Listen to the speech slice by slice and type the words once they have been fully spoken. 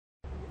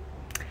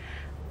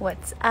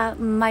What's up,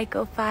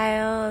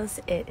 Mycophiles?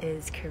 It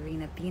is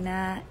Karina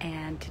Bina,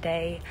 and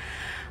today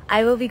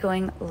I will be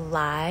going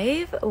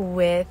live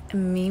with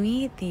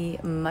Mimi, the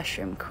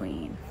Mushroom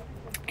Queen.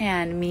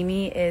 And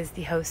Mimi is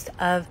the host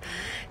of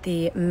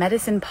the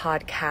Medicin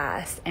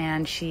Podcast,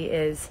 and she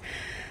is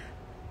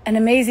an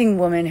amazing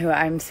woman who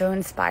I'm so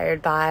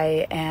inspired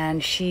by,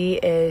 and she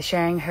is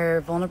sharing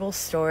her vulnerable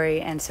story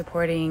and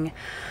supporting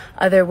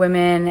other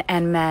women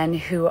and men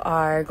who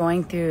are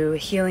going through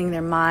healing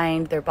their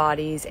mind, their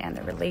bodies, and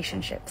their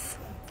relationships.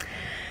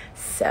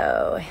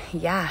 So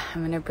yeah,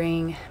 I'm gonna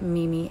bring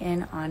Mimi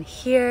in on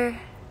here.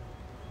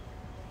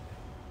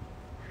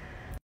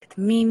 With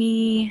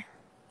Mimi.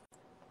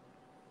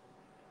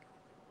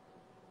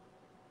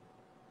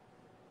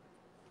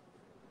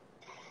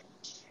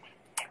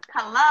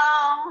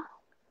 Hello.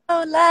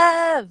 Oh,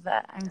 love.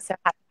 I'm so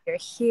happy you're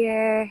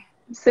here.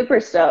 I'm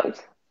super stoked.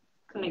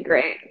 It's gonna be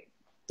great.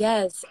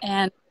 Yes,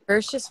 and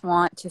first just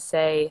want to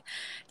say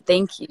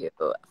thank you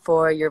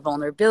for your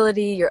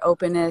vulnerability, your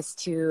openness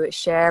to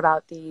share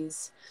about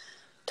these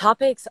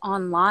topics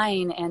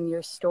online and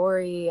your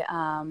story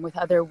with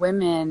other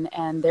women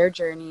and their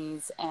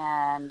journeys.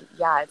 And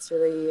yeah, it's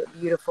really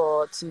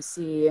beautiful to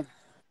see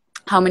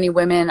how many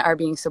women are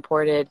being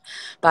supported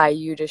by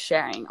you just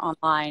sharing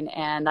online.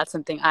 And that's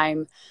something I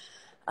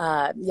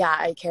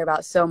care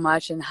about so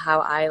much, and how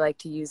I like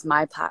to use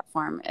my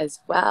platform as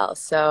well.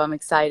 So I'm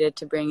excited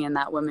to bring in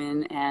that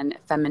women and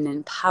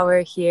feminine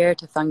power here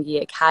to Fungi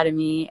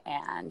Academy,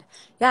 and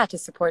to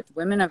support the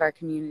women of our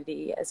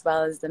community as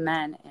well as the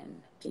men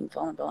in being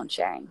vulnerable and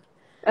sharing.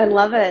 I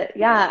love it.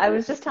 Yeah, I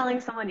was just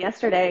telling someone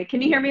yesterday.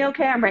 Can you hear me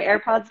okay? Are my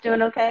AirPods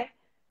doing okay?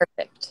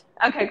 Perfect.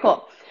 Okay,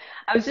 cool.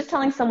 I was just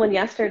telling someone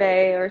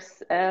yesterday or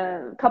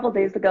a couple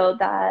days ago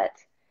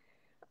that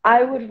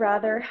I would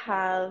rather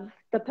have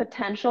the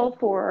potential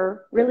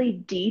for really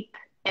deep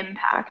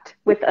impact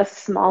with a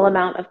small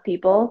amount of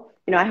people.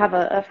 You know, I have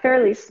a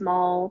fairly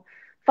small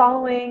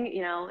following,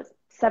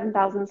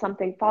 7,000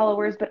 something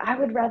followers, but I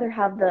would rather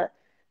have the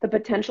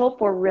potential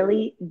for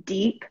really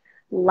deep,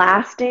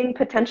 lasting,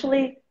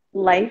 potentially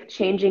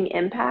life-changing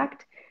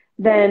impact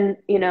than,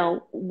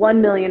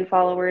 1 million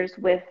followers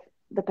with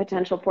the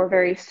potential for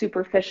very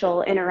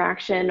superficial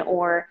interaction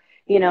or,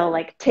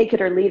 like take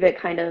it or leave it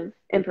kind of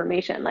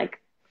information. Like,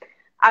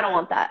 I don't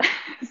want that.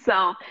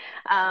 So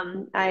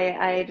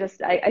I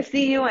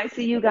see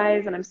you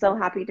guys, and I'm so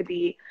happy to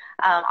be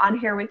on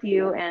here with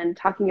you and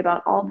talking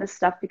about all this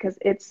stuff because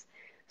it's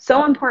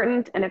so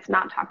important and it's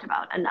not talked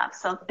about enough.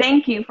 So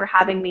thank you for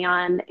having me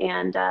on,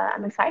 and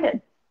I'm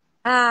excited.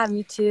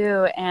 Me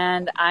too.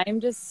 And I'm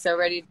just so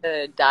ready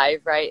to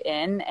dive right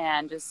in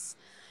and just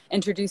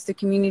introduce the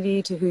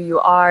community to who you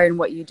are and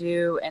what you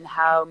do and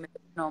how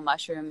medicinal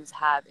mushrooms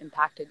have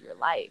impacted your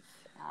life.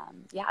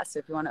 So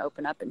if you want to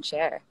open up and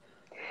share.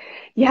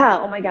 Yeah,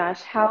 oh my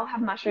gosh, how have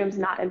mushrooms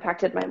not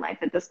impacted my life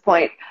at this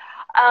point?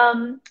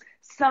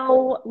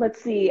 So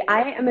let's see,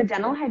 I am a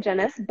dental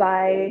hygienist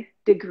by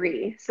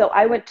degree. So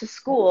I went to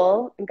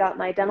school and got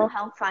my dental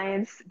health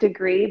science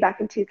degree back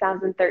in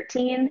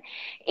 2013,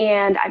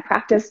 and I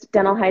practiced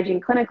dental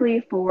hygiene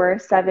clinically for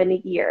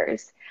 7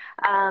 years.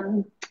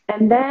 And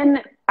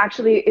then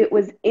actually it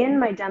was in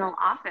my dental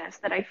office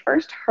that I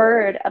first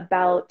heard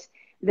about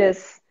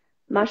this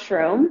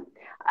mushroom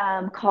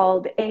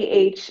called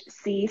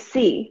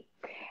AHCC.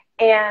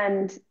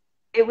 And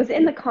it was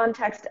in the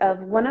context of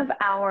one of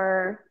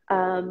our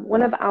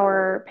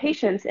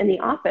patients in the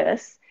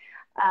office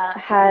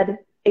had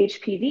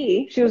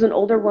HPV. She was an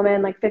older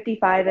woman, like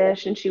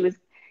 55-ish, and she was,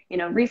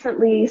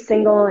 recently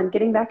single and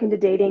getting back into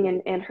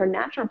dating, and her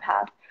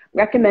naturopath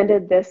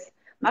recommended this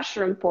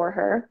mushroom for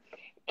her,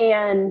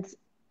 and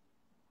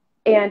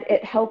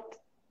it helped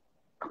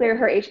clear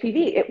her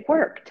HPV. It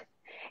worked.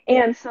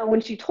 And so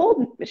when she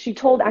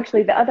told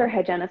actually the other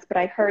hygienist, but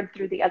I heard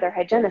through the other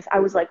hygienist, I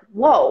was like,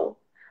 whoa.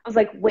 I was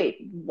like,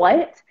 wait,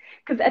 what?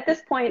 Because at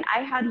this point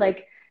I had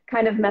like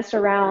kind of messed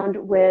around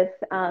with,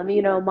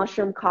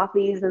 mushroom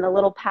coffees and the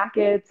little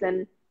packets,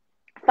 and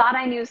thought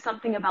I knew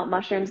something about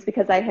mushrooms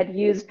because I had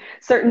used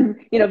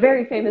certain,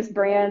 very famous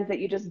brands that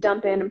you just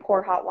dump in and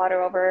pour hot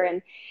water over.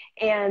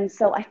 And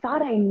so I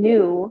thought I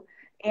knew.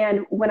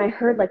 And when I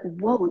heard like,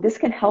 whoa, this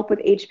can help with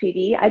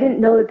HPV, I didn't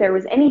know that there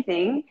was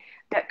anything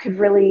that could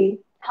really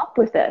help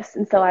with this.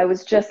 And so I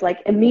was just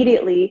like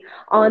immediately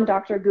on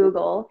Dr.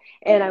 Google,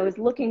 and I was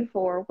looking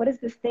for what is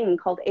this thing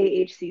called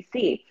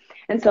AHCC.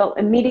 And so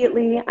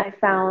immediately I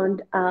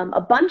found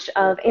a bunch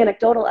of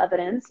anecdotal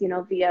evidence,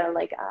 via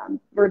like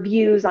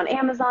reviews on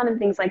Amazon and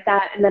things like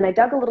that. And then I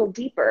dug a little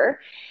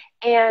deeper,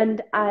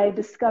 and I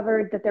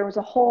discovered that there was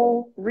a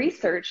whole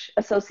research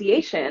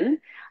association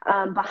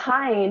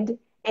behind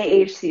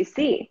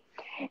AHCC.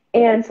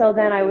 And so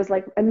then I was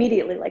like,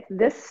 immediately like,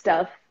 this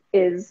stuff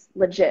is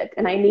legit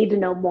and I need to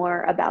know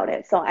more about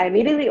it. So I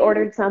immediately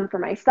ordered some for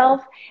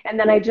myself, and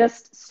then I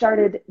just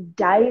started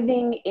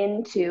diving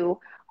into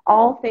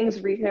all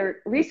things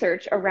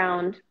research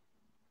around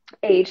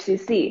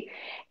AHCC,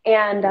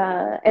 and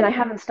I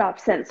haven't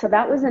stopped since. So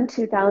that was in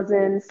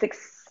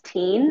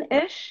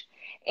 2016-ish,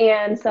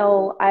 and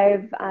so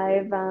I've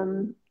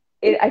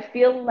I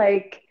feel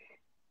like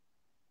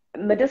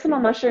medicinal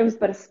mushrooms,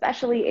 but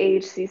especially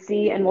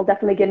AHCC, and we'll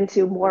definitely get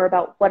into more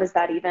about what is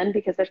that even,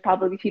 because there's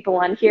probably people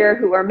on here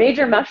who are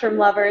major mushroom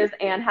lovers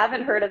and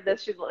haven't heard of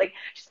this. She's like,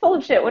 she's full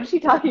of shit. What is she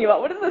talking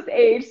about? What is this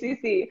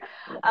AHCC?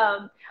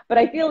 But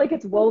I feel like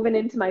it's woven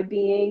into my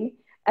being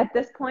at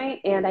this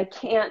point, and I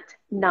can't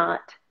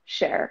not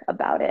share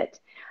about it.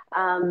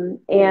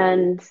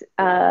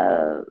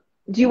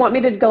 Do you want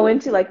me to go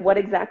into like what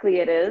exactly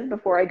it is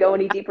before I go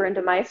any deeper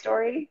into my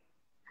story?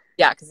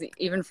 Yeah, because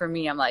even for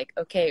me, I'm like,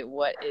 okay,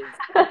 what is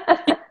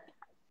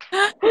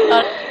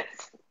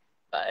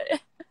but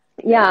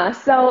Yeah,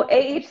 so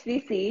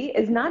AHCC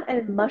is not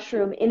a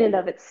mushroom in and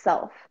of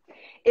itself.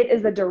 It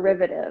is a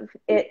derivative.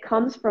 It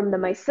comes from the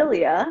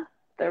mycelia,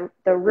 the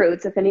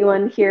roots. If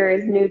anyone here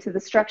is new to the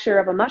structure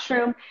of a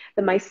mushroom,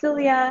 the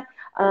mycelia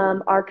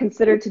are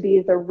considered to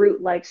be the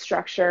root-like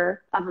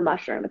structure of a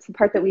mushroom. It's the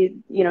part that we,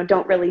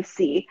 don't really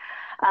see.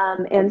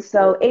 And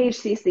so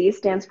AHCC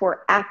stands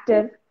for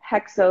active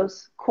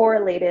hexose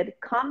correlated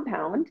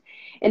compound,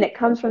 and it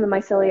comes from the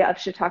mycelia of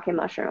shiitake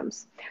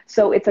mushrooms.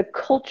 So it's a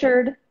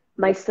cultured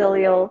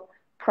mycelial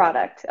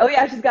product. Oh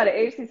yeah, she's got it.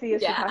 AHCC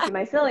is shiitake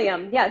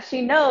mycelium. Yeah,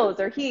 she knows,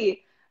 or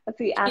he. Let's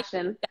see,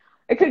 Ashton.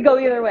 It could go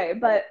either way,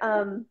 but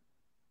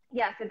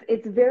yes,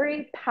 it's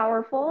very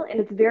powerful and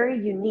it's very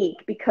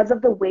unique because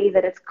of the way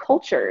that it's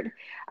cultured.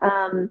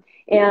 And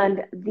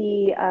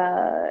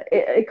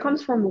it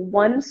comes from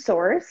one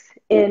source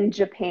in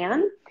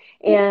Japan,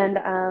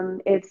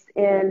 and it's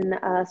in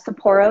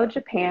Sapporo,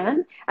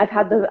 Japan. I've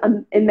had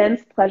the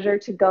immense pleasure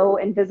to go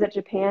and visit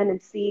Japan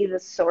and see the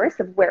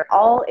source of where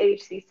all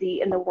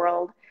HCC in the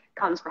world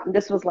comes from.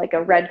 This was like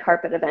a red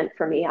carpet event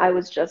for me. I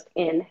was just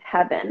in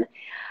heaven.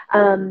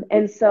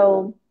 And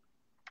so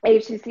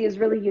HCC is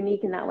really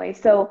unique in that way.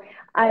 So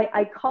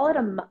I call it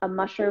a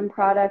mushroom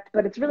product,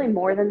 but it's really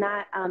more than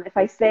that. If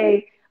I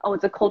say, oh,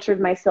 it's a cultured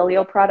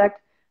mycelial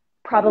product,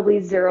 probably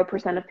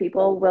 0% of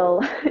people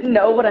will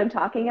know what I'm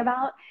talking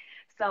about.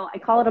 So I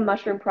call it a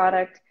mushroom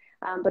product,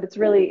 but it's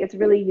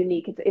really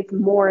unique. It's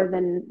more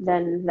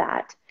than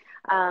that.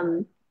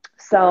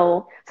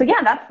 So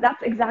yeah,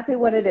 that's exactly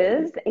what it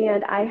is.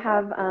 And I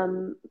have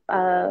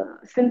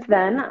since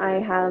then I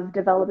have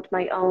developed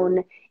my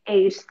own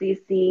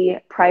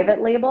AHCC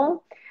private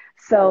label.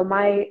 So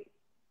my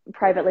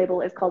private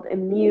label is called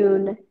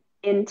Immune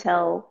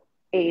Intel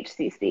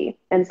AHCC.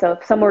 And so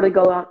if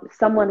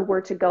someone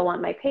were to go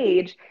on my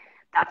page,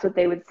 that's what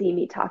they would see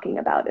me talking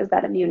about, is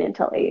that Immune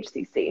Intel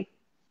AHCC.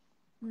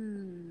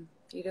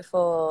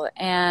 Beautiful.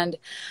 And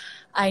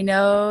I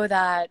know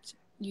that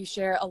you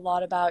share a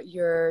lot about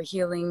your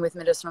healing with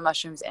medicinal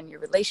mushrooms and your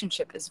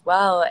relationship as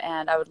well.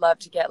 And I would love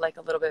to get like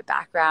a little bit of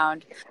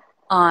background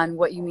on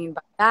what you mean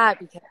by that,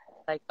 because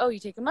like, oh, you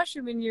take a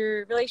mushroom and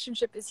your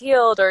relationship is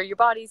healed or your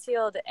body's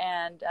healed.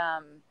 And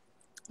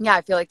yeah,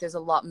 I feel like there's a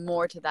lot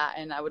more to that.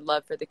 And I would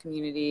love for the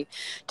community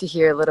to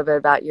hear a little bit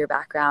about your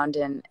background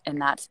in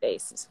that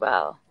space as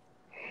well.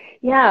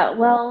 Yeah,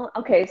 well,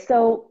 okay.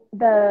 So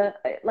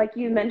like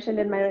you mentioned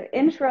in my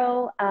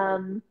intro,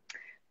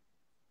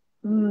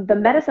 the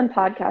Medicin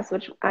Podcast,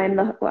 which I'm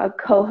a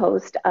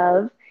co-host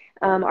of,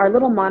 our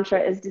little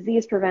mantra is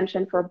disease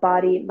prevention for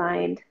body,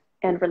 mind,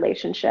 and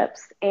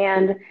relationships.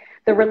 And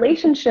the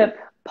relationship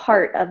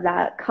part of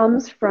that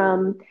comes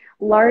from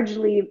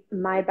largely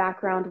my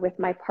background with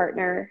my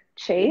partner,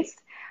 Chase.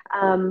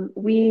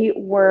 We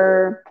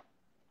were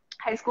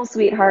high school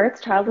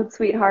sweethearts, childhood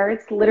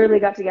sweethearts, literally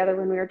got together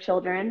when we were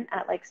children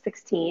at like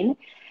 16.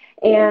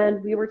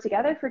 And we were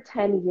together for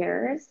 10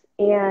 years.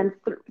 And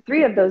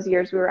 3 of those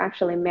years we were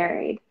actually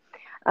married.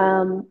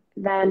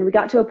 Then we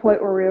got to a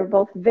point where we were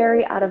both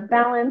very out of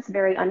balance,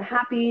 very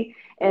unhappy,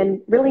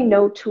 and really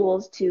no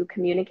tools to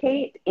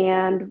communicate.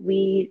 And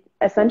we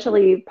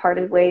essentially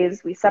parted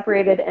ways. We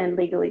separated and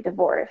legally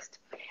divorced.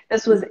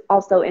 This was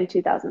also in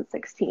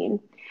 2016.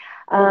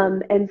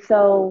 And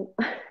so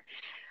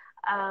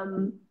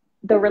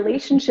the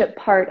relationship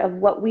part of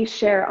what we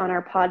share on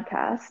our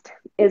podcast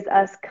is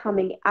us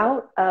coming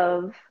out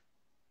of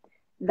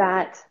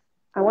that,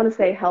 I want to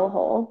say,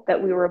 hellhole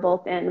that we were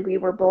both in. We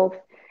were both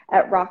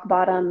at rock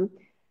bottom,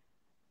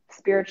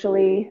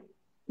 spiritually,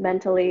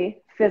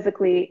 mentally,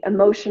 physically,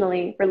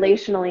 emotionally,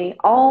 relationally,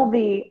 all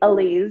the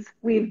alleys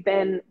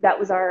that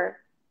was our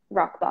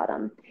rock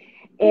bottom.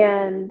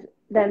 And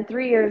then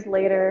 3 years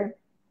later,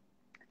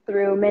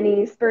 through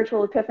many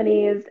spiritual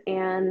epiphanies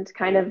and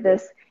kind of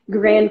this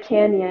Grand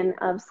Canyon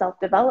of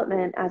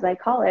self-development, as I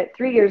call it,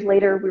 3 years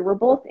later, we were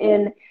both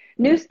in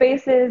new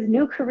spaces,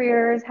 new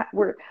careers.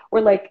 We're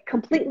like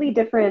completely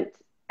different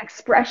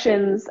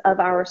expressions of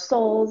our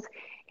souls.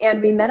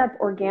 And we met up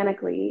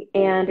organically.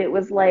 And it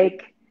was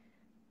like,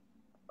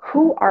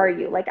 who are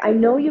you? Like, I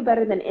know you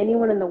better than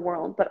anyone in the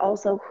world, but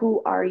also,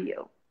 who are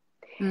you?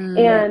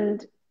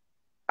 And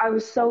I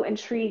was so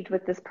intrigued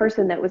with this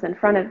person that was in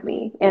front of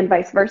me, and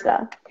vice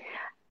versa.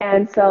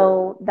 And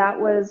so that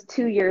was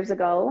 2 years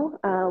ago.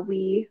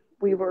 We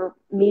were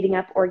meeting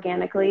up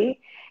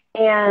organically,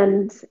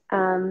 and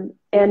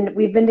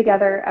we've been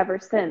together ever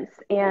since.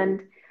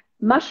 And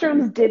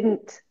mushrooms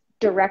didn't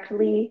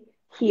directly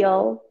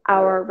heal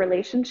our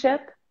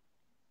relationship.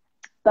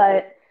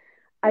 But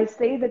I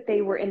say that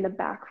they were in the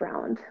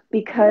background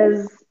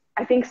because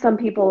I think some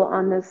people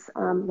on this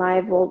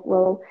live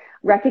will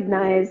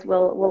recognize,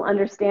 will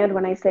understand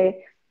when I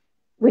say,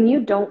 when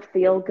you don't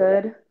feel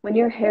good, when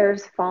your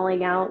hair's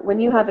falling out, when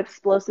you have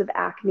explosive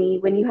acne,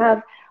 when you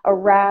have a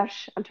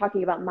rash, I'm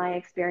talking about my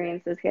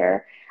experiences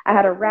here. I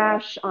had a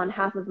rash on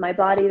half of my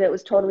body that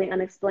was totally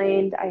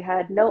unexplained. I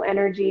had no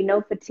energy, no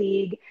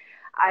fatigue.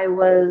 I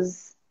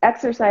was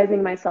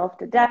exercising myself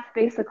to death,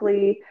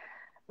 basically.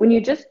 When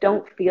you just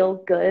don't feel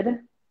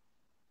good,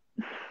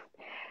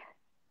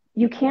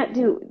 you can't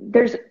do,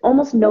 there's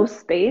almost no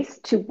space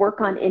to work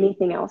on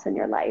anything else in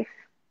your life.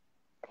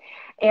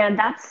 And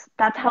that's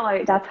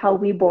how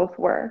we both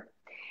were.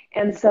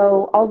 And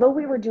so although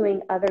we were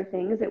doing other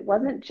things, it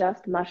wasn't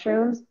just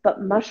mushrooms,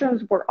 but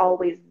mushrooms were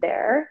always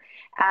there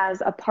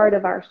as a part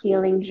of our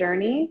healing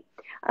journey.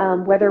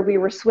 Whether we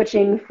were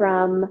switching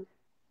from,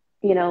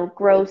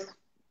 gross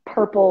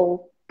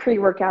purple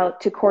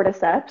pre-workout to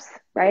cordyceps,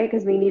 right?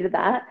 Because we needed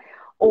that.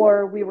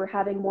 Or we were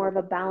having more of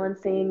a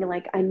balancing,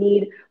 like I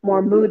need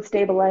more mood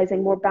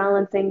stabilizing, more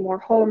balancing, more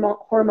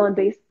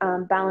hormone-based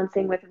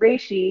balancing with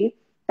reishi.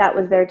 That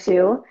was there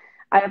too.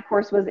 I, of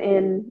course, was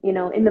in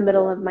the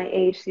middle of my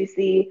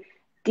AHCC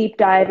deep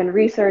dive and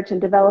research and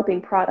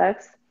developing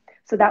products.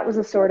 So that was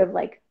a sort of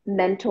like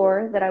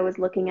mentor that I was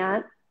looking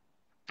at.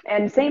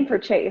 And same for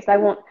Chase. I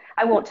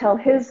won't tell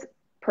his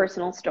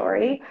personal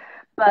story,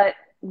 but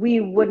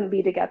we wouldn't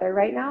be together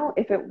right now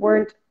if it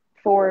weren't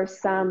for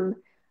some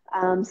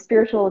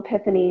spiritual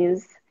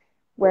epiphanies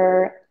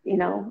where,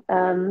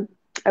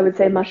 I would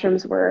say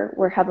mushrooms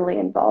were heavily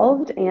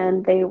involved,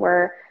 and they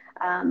were,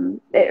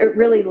 it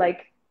really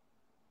like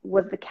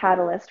was the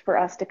catalyst for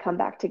us to come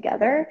back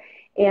together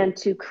and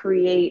to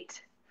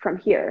create from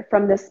here,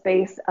 from this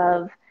space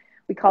of,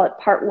 we call it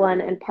part 1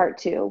 and part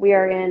 2. We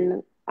are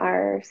in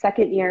our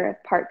 2nd year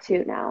of part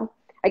 2 now,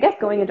 I guess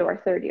going into our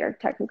 3rd year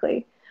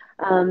technically.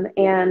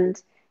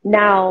 And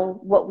now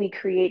what we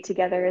create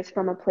together is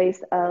from a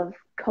place of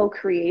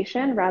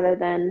co-creation rather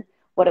than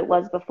what it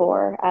was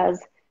before as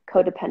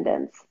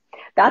codependence.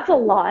 That's a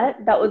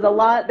lot. That was a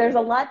lot. There's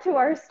a lot to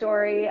our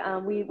story.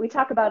 We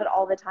talk about it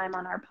all the time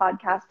on our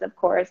podcast, of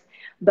course,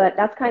 but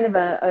that's kind of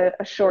a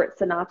short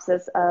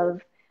synopsis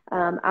of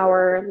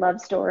our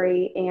love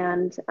story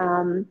and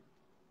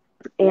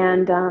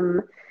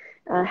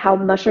how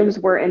mushrooms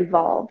were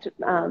involved.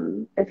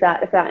 If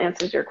that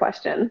answers your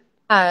question.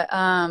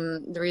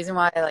 The reason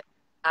why I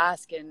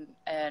ask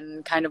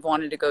and kind of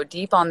wanted to go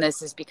deep on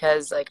this is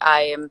because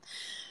I am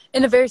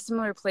in a very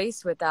similar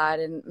place with that,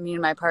 and me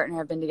and my partner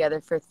have been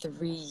together for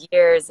 3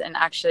 years, and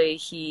actually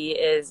he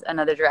is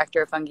another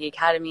director of Fungi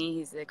Academy.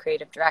 He's the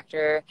creative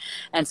director,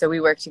 and so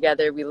we work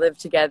together, we live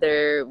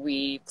together,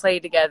 we play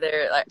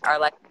together, our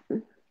life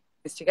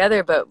is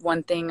together. But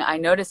one thing I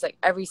noticed,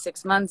 every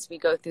 6 months we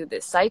go through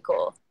this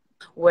cycle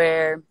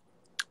where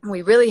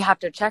we really have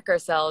to check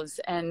ourselves,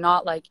 and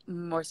not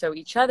more so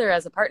each other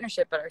as a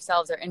partnership, but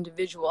ourselves, our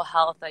individual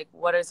health.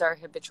 What is our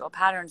habitual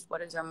patterns? What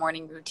is our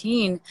morning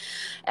routine?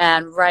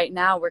 And right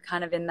now we're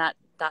kind of in that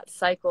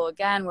cycle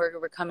again, where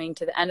we're coming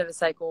to the end of a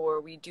cycle where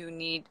we do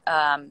need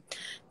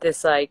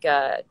this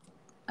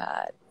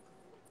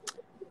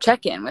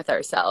check-in with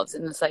ourselves.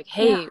 And it's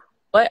hey,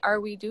 what are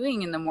we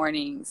doing in the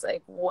mornings?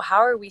 How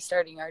are we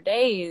starting our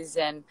days?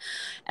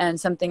 And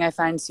something I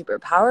find super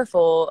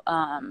powerful,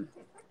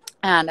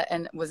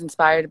 and was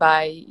inspired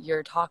by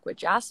your talk with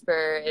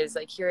Jasper, is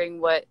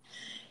hearing what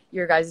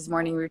your guys'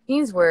 morning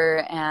routines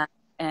were, and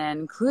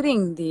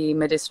including the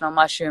medicinal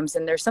mushrooms.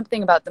 And there's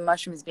something about the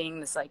mushrooms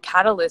being this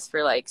catalyst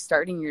for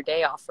starting your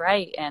day off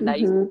right. And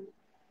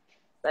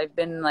I've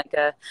been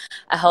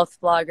a health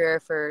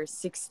blogger for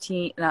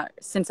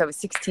since I was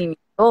 16 years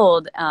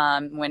old,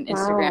 when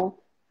Instagram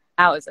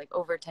out was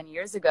over 10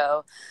 years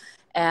ago.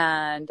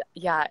 And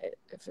yeah,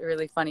 it's a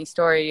really funny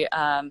story.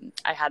 I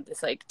had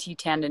this tea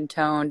tanned and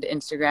toned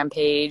Instagram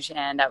page,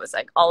 and I was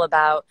all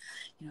about,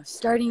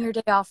 starting your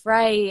day off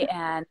right,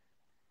 and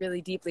really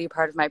deeply a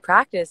part of my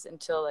practice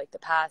until the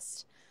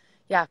past,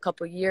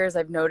 couple years.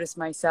 I've noticed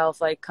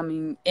myself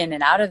coming in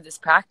and out of this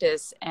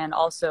practice. And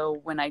also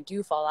when I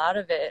do fall out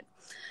of it,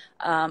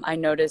 I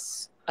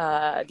notice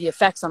the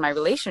effects on my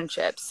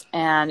relationships.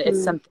 And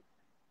it's something,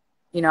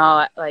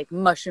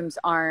 mushrooms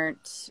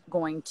aren't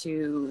going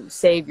to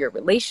save your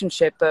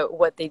relationship, but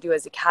what they do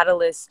as a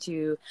catalyst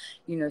to,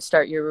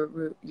 start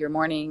your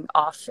morning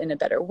off in a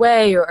better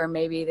way. Or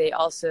maybe they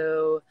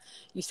also,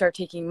 you start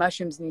taking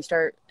mushrooms and you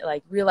start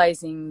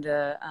realizing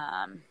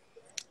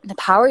the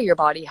power your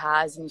body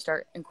has, and you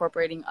start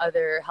incorporating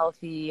other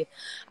healthy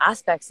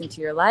aspects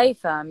into your life.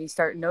 You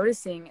start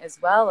noticing as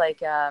well,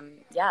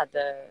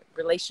 the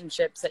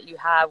relationships that you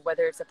have,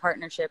 whether it's a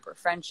partnership or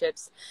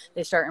friendships,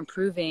 they start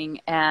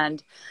improving.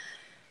 And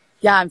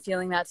I'm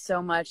feeling that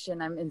so much,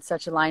 and I'm in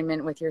such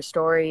alignment with your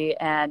story.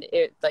 And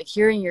it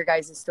hearing your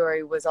guys'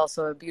 story was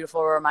also a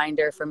beautiful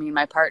reminder for me and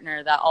my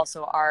partner that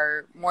also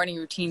our morning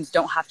routines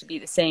don't have to be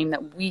the same,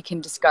 that we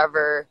can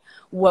discover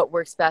what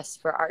works best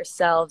for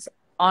ourselves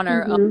on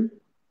our own,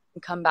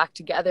 come back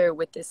together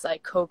with this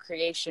like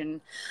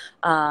co-creation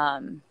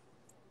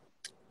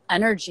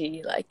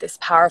energy, like this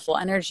powerful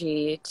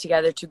energy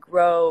together to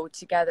grow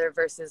together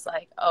versus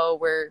like, oh,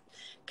 we're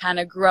kind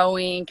of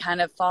growing,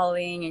 kind of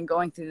falling and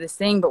going through this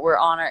thing, but we're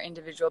on our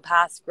individual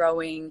paths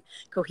growing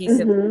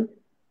cohesive.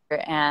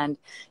 And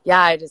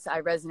yeah, I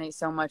resonate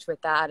so much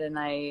with that. And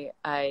I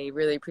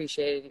really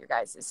appreciated your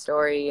guys'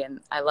 story, and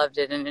I loved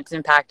it, and it's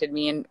impacted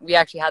me. And we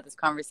actually had this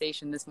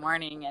conversation this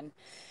morning, and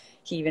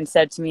he even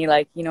said to me,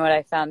 like, you know what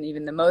I found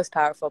even the most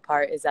powerful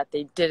part is that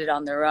they did it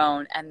on their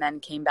own and then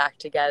came back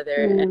together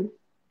and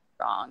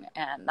strong.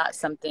 And that's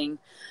something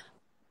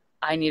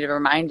I need a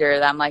reminder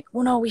that I'm like,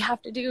 well, no, we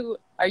have to do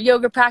our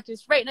yoga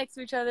practice right next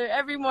to each other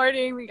every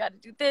morning. We got to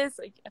do this.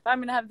 Like, if I'm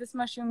going to have this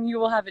mushroom, you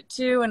will have it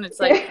too. And it's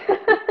like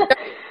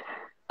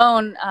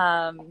our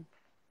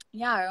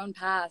own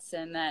paths.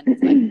 And then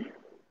it's like,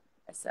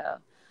 so.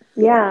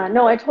 Yeah,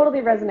 no, I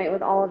totally resonate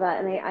with all of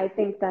that. And I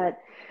think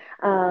that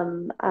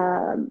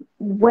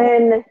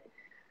when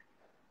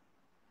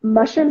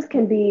mushrooms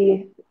can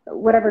be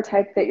whatever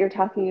type that you're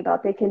talking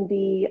about, they can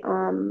be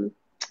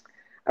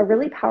a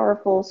really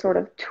powerful sort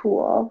of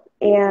tool.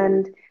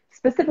 And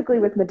specifically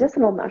with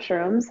medicinal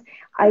mushrooms,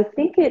 I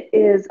think it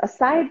is,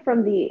 aside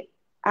from the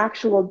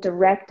actual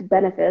direct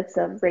benefits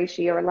of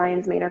reishi or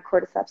lion's mane or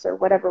cordyceps or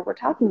whatever we're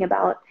talking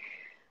about,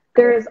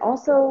 there is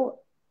also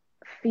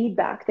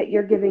feedback that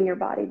you're giving your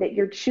body, that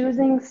you're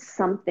choosing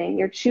something.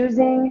 You're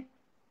choosing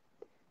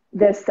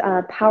this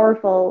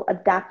powerful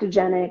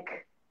adaptogenic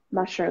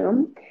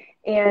mushroom,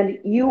 and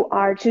you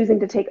are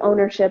choosing to take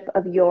ownership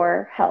of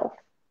your health,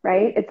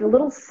 right? It's a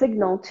little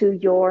signal to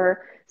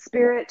your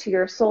spirit, to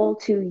your soul,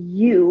 to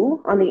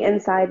you on the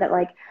inside that,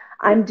 like,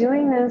 I'm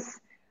doing this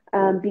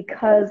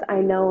because I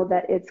know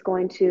that it's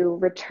going to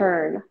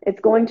return.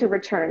 It's going to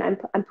return.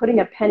 I'm putting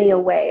a penny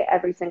away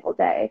every single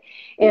day.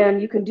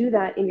 And you can do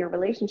that in your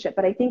relationship.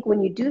 But I think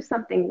when you do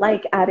something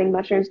like adding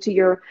mushrooms to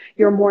your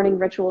morning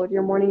ritual,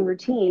 your morning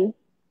routine,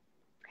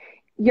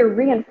 you're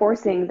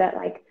reinforcing that,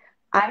 like,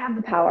 I have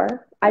the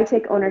power. I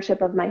take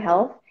ownership of my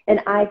health,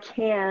 and I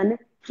can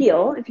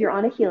heal. If you're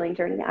on a healing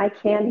journey, I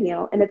can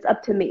heal, and it's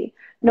up to me.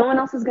 No one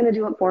else is going to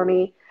do it for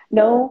me.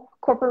 No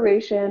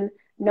corporation,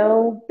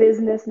 no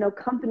business, no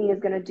company is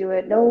going to do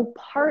it. No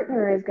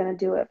partner is going to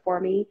do it for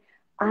me.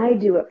 I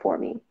do it for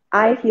me.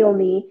 I heal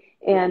me.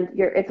 And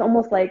it's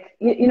almost like,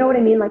 you know what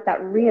I mean? Like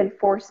that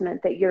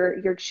reinforcement that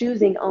you're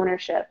choosing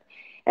ownership.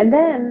 And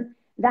then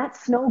that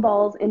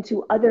snowballs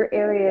into other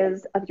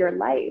areas of your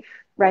life,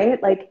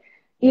 right? Like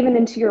even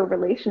into your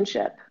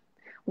relationship,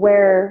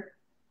 where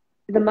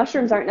the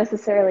mushrooms aren't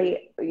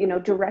necessarily,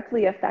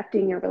 directly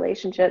affecting your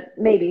relationship,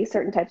 maybe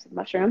certain types of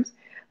mushrooms,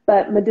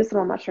 but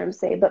medicinal mushrooms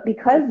say, but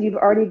because you've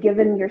already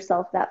given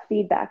yourself that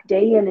feedback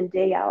day in and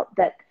day out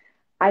that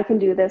I can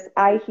do this,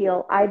 I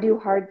heal, I do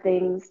hard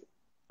things,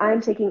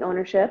 I'm taking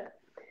ownership,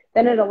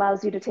 then it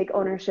allows you to take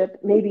ownership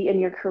maybe in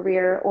your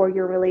career or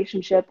your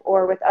relationship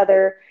or with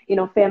other,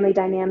 family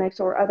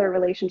dynamics or other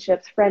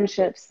relationships,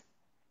 friendships.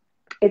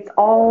 It's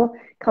all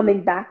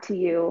coming back to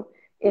you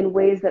in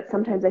ways that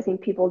sometimes I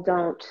think people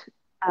don't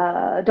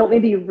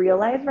maybe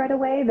realize right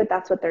away that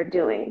that's what they're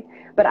doing.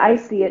 But I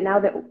see it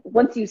now, that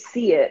once you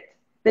see it,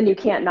 then you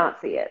can't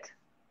not see it.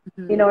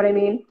 You know what I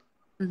mean?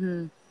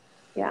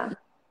 Yeah.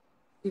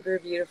 Super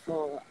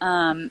beautiful.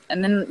 And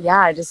then,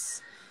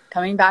 just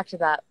coming back to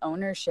that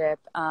ownership,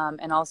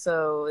 and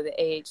also the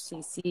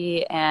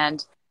AHCC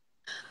and,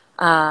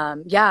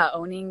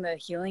 owning the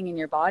healing in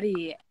your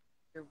body,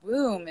 your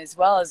womb, as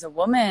well as a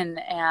woman.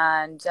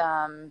 And,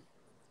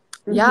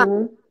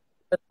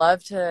 would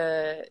love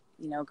to,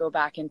 go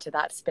back into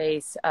that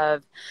space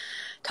of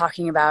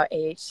talking about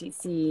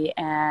AHCC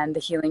and the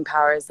healing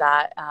powers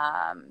that,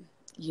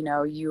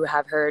 you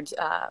have heard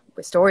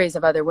with stories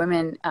of other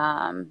women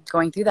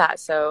going through that.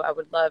 So I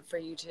would love for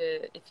you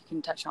to, if you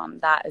can touch on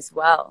that as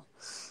well.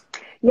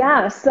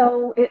 Yeah,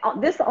 so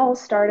this all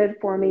started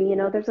for me.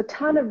 There's a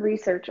ton of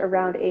research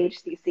around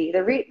AHCC.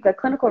 The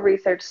clinical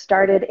research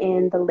started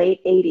in the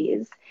late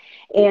 80s,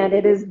 and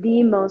it is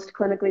the most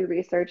clinically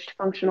researched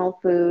functional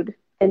food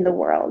in the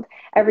world.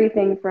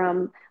 Everything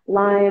from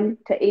Lyme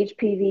to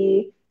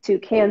HPV to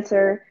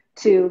cancer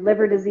to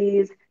liver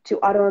disease to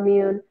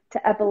autoimmune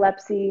to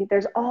epilepsy.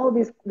 There's all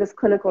this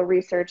clinical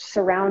research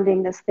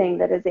surrounding this thing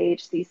that is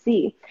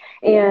AHCC.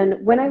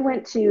 And when I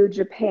went to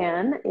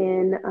Japan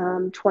in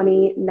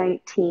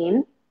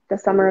 2019, the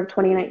summer of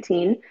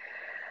 2019,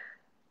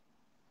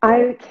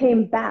 I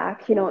came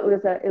back. It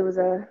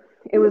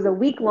was a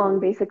week long,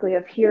 basically,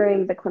 of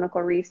hearing the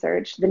clinical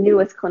research, the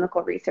newest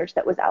clinical research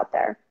that was out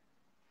there.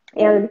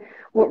 And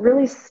what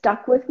really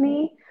stuck with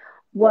me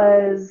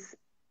was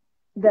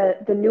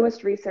the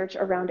newest research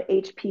around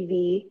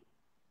HPV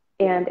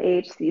and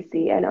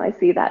AHCC. I know, I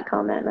see that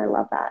comment and I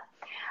love that.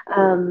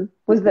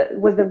 Was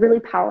the really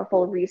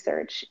powerful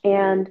research.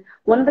 And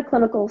one of the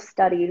clinical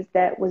studies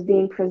that was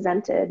being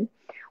presented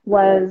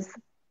was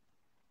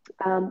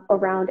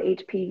around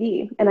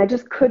HPV. And I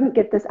just couldn't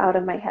get this out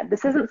of my head.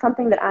 This isn't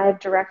something that I've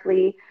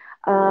directly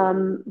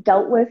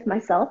dealt with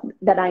myself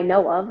that I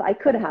know of. I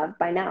could have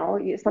by now.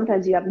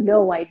 Sometimes you have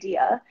no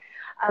idea.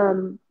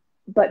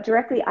 But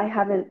directly, I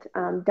haven't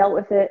dealt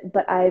with it.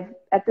 But I've,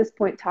 at this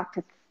point, talked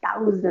to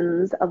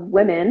thousands of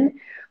women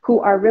who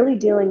are really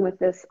dealing with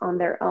this on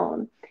their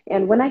own.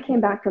 And when I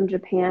came back from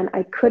Japan,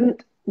 I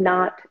couldn't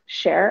not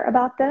share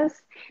about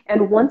this.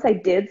 And once I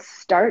did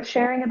start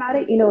sharing about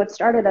it, it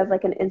started as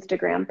like an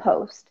Instagram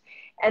post.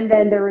 And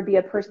then there would be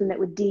a person that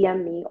would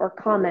DM me or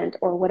comment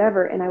or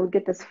whatever. And I would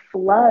get this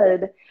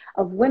flood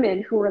of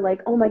women who were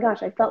like, oh my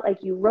gosh, I felt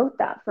like you wrote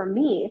that for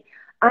me.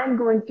 I'm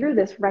going through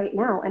this right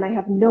now and I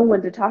have no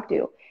one to talk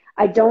to.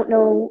 I don't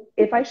know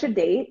if I should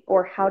date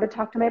or how to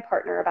talk to my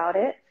partner about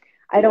it.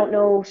 I don't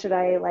know, should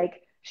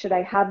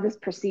I have this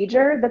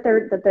procedure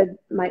that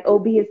my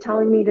OB is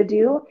telling me to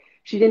do?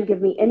 She didn't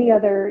give me any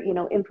other,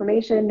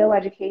 information, no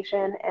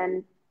education,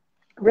 and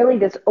really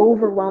this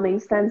overwhelming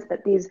sense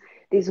that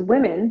these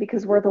women,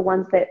 because we're the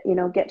ones that,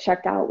 get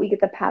checked out, we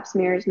get the pap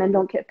smears, men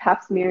don't get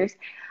pap smears.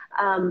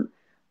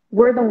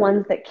 We're the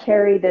ones that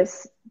carry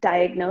this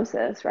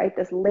diagnosis, right?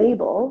 This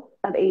label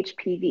of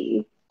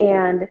HPV.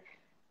 And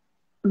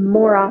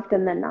more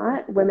often than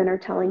not, women are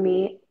telling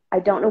me, I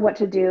don't know what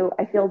to do.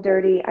 I feel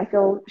dirty. I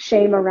feel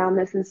shame around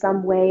this in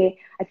some way.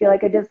 I feel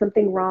like I did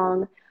something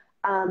wrong.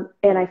 And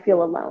I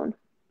feel alone.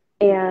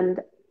 And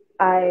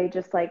I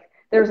just like,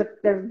 there's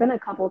been a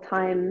couple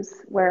times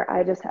where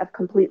I just have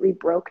completely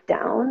broke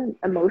down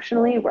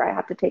emotionally, where I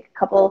have to take a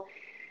couple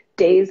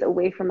days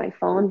away from my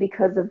phone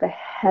because of the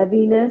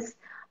heaviness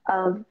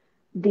of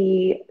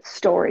the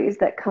stories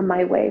that come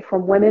my way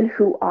from women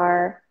who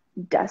are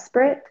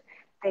desperate.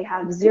 They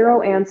have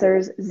zero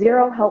answers,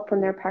 zero help from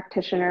their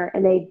practitioner,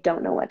 and they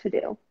don't know what to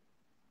do.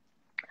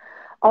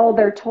 All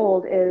they're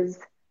told is,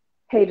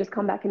 hey, just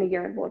come back in a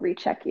year and we'll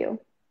recheck you.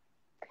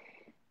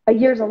 A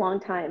year's a long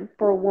time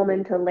for a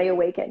woman to lay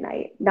awake at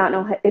night, not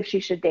know if she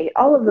should date,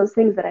 all of those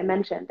things that I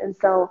mentioned. And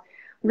so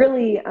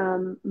really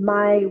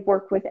my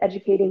work with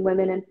educating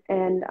women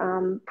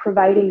and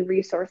providing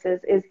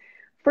resources is,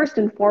 first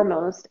and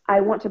foremost, I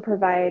want to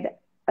provide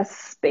a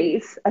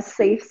space, a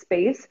safe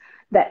space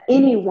that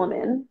any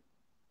woman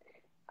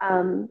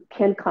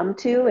can come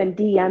to and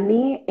DM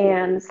me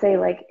and say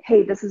like,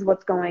 hey, this is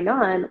what's going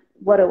on.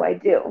 What do I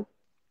do?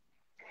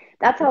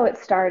 That's how it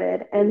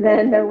started. And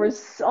then there were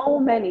so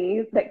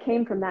many that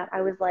came from that.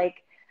 I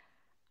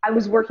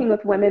was working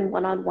with women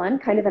one-on-one,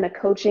 kind of in a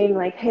coaching,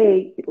 like,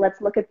 hey, let's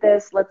look at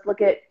this. Let's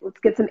get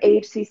some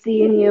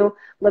HCC in you.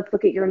 Let's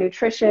look at your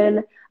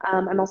nutrition.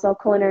 I'm also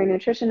a culinary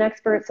nutrition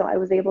expert. So I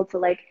was able to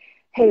like,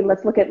 hey,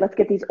 let's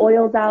get these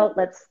oils out.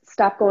 Let's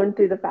stop going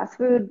through the fast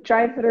food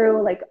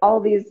drive-through, like all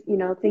these,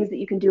 things that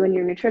you can do in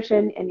your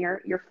nutrition and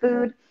your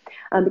food,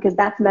 because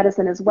that's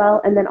medicine as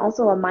well. And then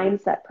also a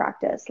mindset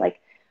practice. Like,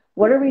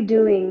 what are we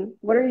doing?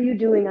 What are you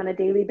doing on a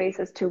daily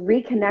basis to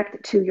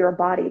reconnect to your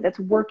body that's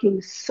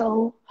working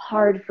so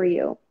hard for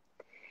you?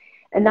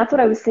 And that's what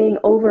I was seeing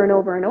over and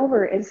over and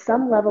over, is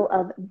some level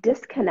of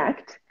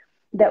disconnect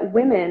that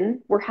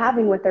women were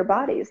having with their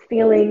bodies,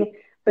 feeling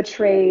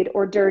betrayed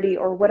or dirty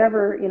or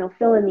whatever,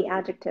 fill in the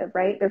adjective,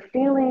 right? They're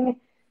feeling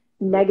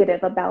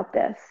negative about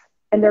this,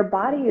 and their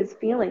body is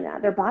feeling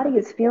that. Their body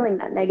is feeling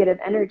that negative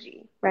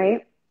energy,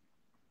 right?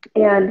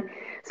 And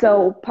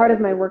so part of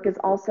my work is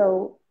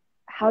also,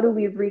 how do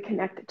we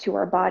reconnect to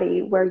our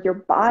body where your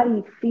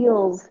body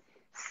feels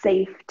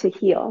safe to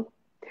heal?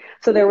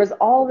 So there was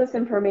all this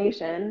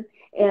information,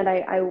 and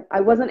I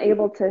wasn't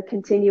able to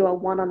continue a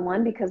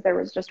one-on-one because there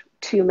was just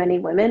too many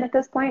women at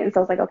this point. And so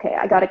I was like, okay,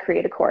 I got to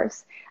create a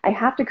course. I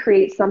have to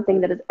create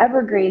something that is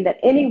evergreen, that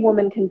any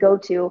woman can go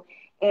to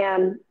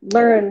and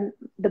learn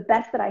the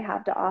best that I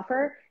have to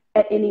offer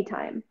at any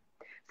time.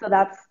 So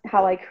that's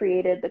how I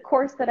created the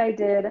course that I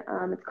did.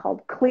 It's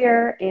called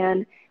Clear,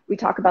 and we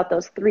talk about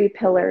those 3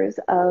 pillars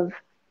of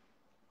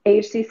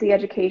HCC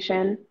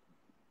education,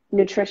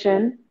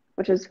 nutrition,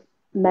 which is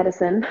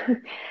medicine,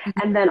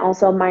 and then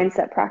also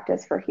mindset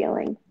practice for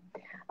healing.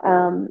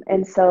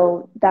 And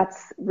so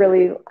that's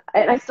really,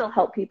 and I still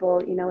help people,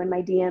 in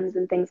my DMs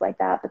and things like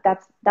that, but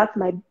that's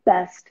my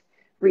best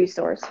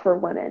resource for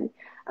women.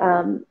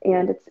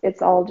 And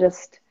it's all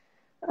just,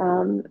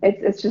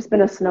 it's just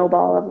been a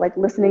snowball of like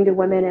listening to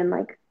women and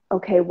like,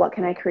 okay, what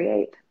can I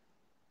create?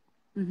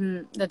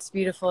 Mm-hmm. That's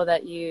beautiful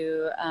that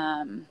you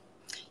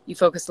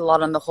focus a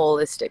lot on the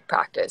holistic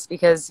practice,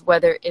 because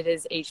whether it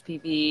is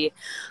HPV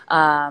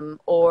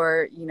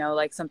or,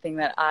 like something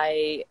that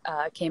I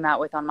came out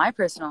with on my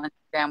personal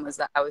Instagram was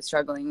that I was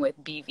struggling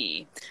with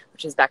BV,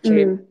 which is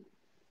bacteria,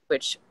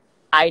 which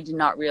I did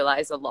not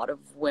realize a lot of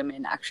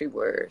women actually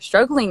were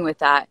struggling with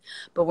that.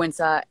 But once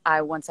I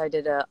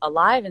did a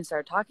live and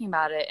started talking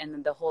about it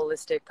and the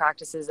holistic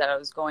practices that I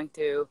was going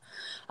through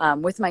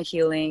with my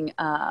healing,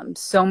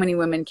 so many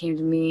women came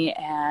to me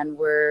and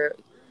were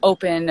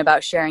open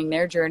about sharing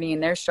their journey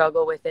and their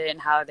struggle with it,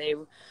 and how they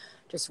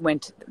just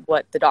went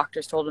what the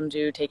doctors told them to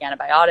do, take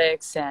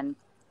antibiotics. And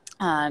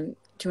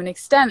to an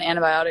extent,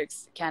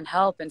 antibiotics can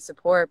help and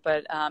support,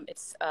 but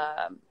it's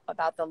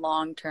about the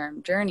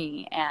long-term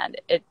journey. And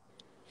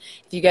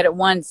if you get it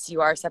once,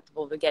 you are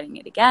susceptible to getting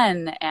it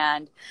again.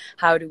 And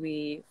how do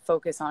we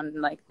focus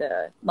on like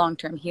the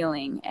long-term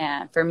healing?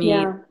 And for me,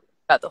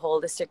 about the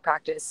holistic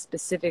practice,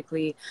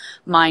 specifically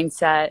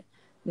mindset,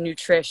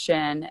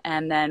 nutrition,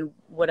 and then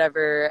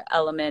whatever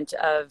element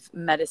of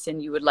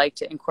medicine you would like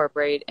to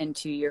incorporate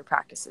into your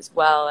practice as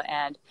well.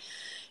 And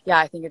yeah,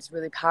 I think it's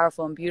really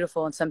powerful and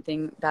beautiful, and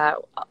something that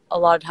a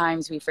lot of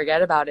times we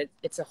forget about it.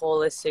 It's a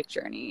holistic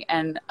journey,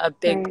 and a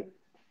big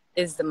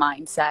is the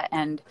mindset.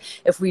 And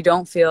if we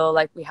don't feel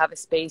like we have a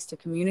space to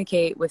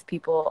communicate with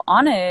people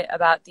on it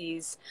about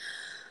these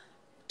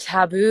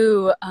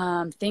taboo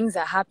things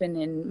that happen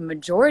in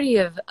majority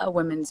of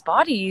women's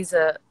bodies,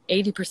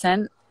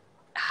 80%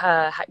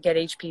 get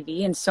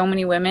HPV, and so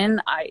many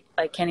women, I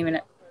can't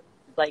even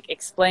like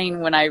explain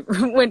when I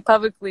went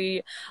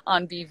publicly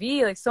on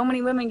BV, like so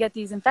many women get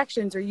these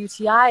infections or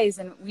UTIs,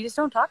 and we just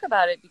don't talk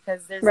about it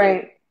because there's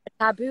a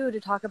taboo to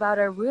talk about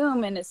our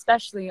womb, and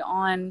especially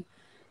on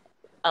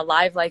a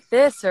live like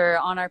this or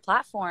on our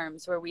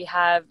platforms where we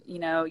have, you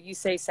know, you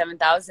say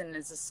 7,000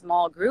 is a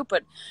small group,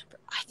 but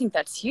I think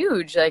that's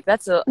huge. Like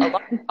that's a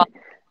lot.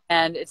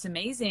 And it's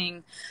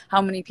amazing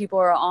how many people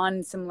are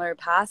on similar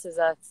paths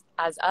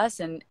as us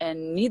and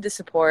need the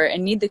support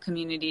and need the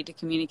community to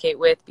communicate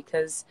with.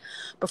 Because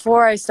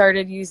before I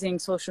started using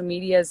social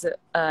media as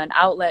an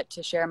outlet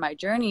to share my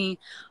journey,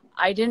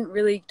 I didn't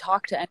really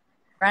talk to any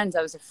friends.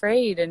 I was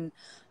afraid. And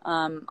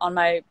on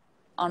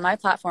my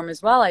platform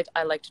as well,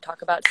 I like to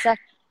talk about sex,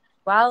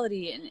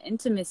 sexuality, and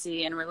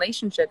intimacy and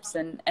relationships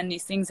and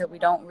these things that we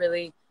don't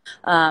really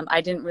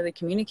I didn't really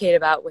communicate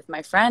about with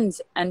my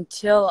friends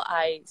until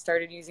I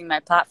started using my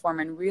platform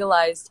and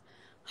realized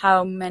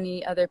how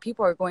many other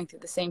people are going through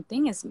the same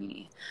thing as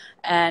me,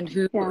 and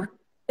who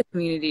the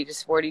community to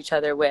support each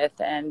other with.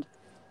 And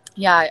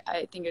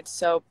I think it's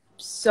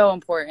so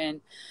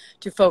important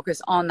to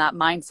focus on that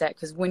mindset,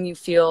 because when you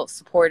feel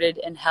supported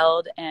and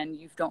held and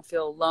you don't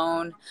feel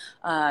alone,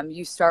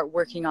 you start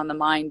working on the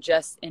mind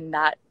just in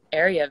that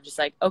area of just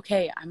like,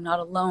 okay, I'm not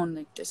alone.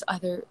 Like there's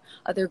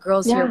other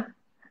girls here.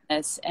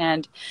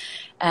 And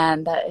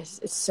that is,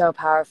 it's so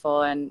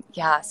powerful, and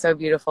so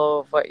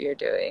beautiful what you're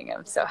doing.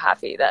 I'm so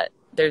happy that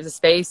there's a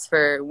space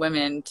for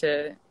women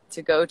to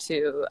go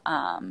to,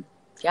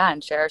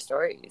 and share our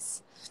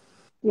stories.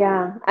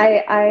 Yeah,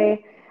 I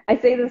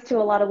say this to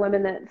a lot of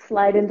women that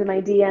slide into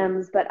my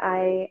DMs, but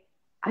I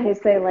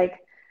say, like,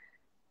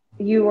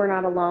 you are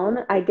not alone.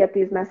 I get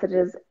these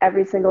messages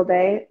every single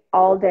day,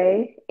 all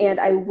day, and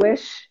I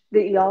wish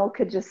that y'all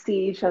could just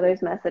see each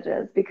other's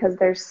messages, because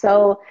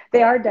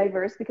they are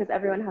diverse, because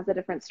everyone has a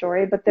different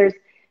story, but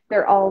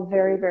they're all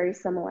very, very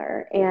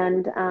similar.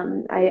 And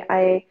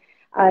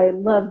I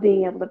love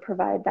being able to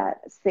provide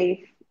that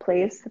safe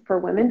place for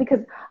women, because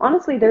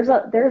honestly, there's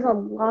a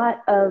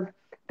lot of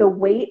the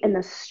weight and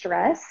the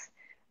stress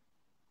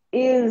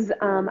is,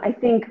 I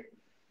think,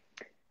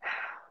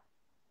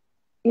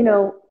 you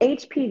know,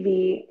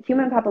 HPV,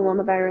 human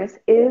papillomavirus,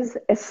 is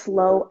a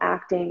slow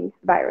acting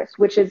virus,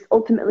 which is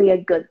ultimately a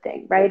good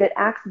thing, right? It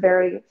acts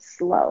very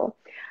slow.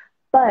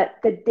 But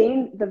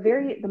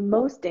the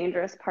most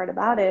dangerous part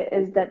about it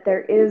is that there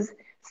is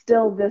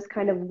still this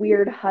kind of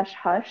weird hush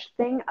hush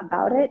thing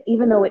about it,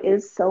 even though it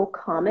is so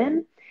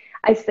common.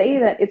 I say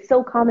that it's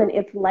so common,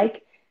 it's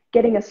like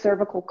getting a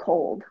cervical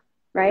cold,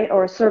 right?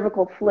 Or a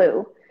cervical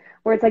flu,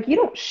 where it's like, you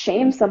don't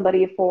shame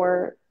somebody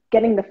for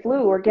getting the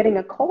flu or getting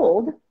a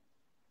cold,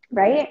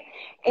 right?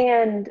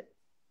 And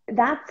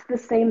that's the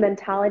same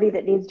mentality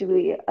that needs to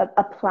be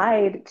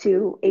applied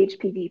to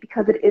HPV,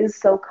 because it is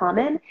so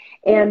common.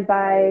 And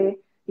by,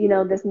 you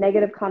know, this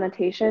negative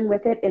connotation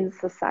with it in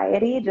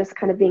society, just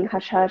kind of being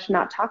hush hush,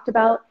 not talked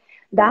about,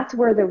 that's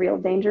where the real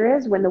danger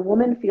is, when the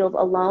woman feels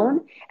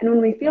alone. And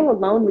when we feel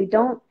alone, we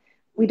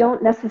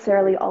don't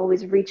necessarily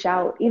always reach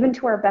out, even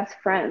to our best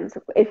friends,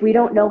 if we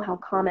don't know how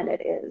common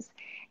it is.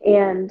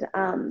 And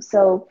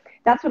so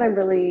that's what I'm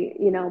really,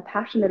 you know,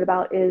 passionate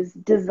about, is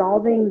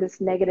dissolving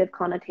this negative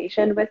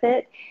connotation with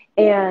it.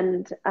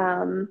 And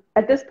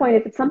at this point,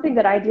 if it's something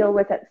that I deal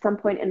with at some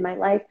point in my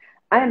life,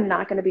 I am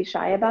not going to be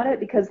shy about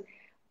it, because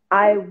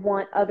I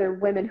want other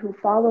women who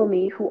follow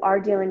me, who are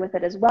dealing with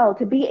it as well,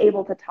 to be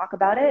able to talk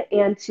about it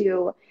and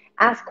to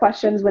ask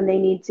questions when they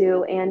need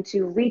to, and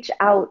to reach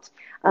out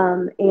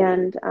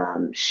and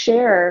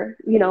share,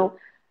 you know,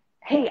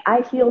 hey,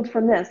 I healed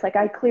from this, like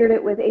I cleared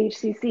it with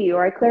HCC,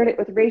 or I cleared it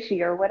with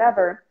reishi, or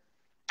whatever.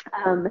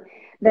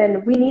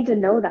 Then we need to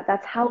know that.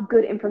 That's how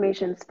good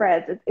information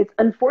spreads. It's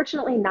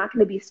unfortunately not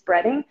going to be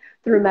spreading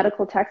through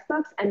medical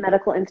textbooks and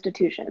medical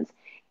institutions.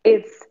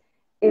 It's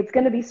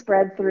going to be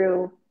spread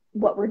through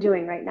what we're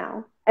doing right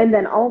now. And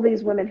then all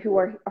these women who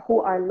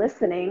are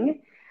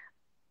listening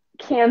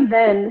can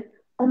then,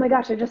 oh my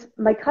gosh,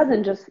 my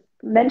cousin just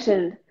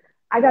mentioned,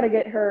 I got to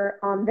get her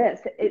on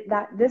this.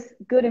 This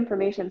good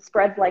information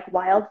spreads like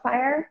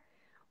wildfire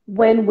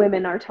when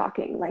women are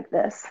talking like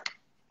this.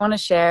 I want to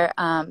share,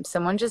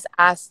 someone just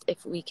asked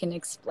if we can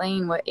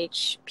explain what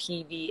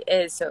HPV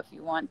is. So if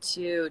you want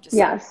to just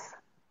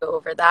go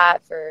over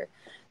that for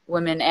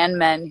women and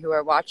men who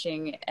are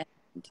watching. And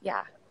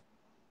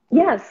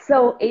Yes,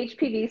 so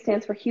HPV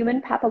stands for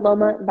human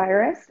papilloma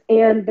virus,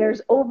 and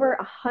there's over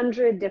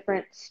 100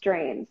 different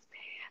strains.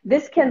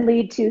 This can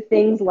lead to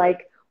things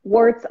like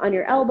warts on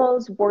your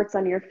elbows, warts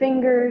on your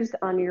fingers,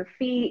 on your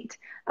feet.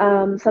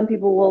 Some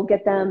people will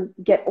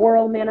get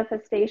oral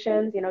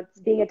manifestations. You know,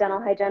 being a dental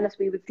hygienist,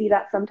 we would see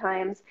that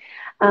sometimes.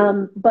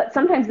 But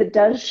sometimes it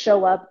does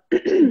show up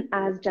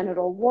as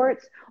genital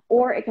warts,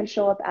 or it can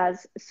show up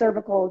as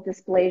cervical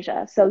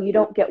dysplasia. So you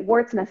don't get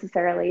warts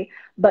necessarily,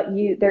 but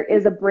there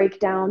is a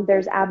breakdown.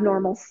 There's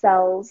abnormal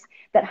cells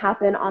that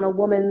happen on a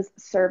woman's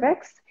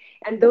cervix,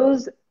 and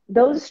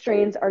those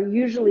strains are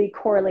usually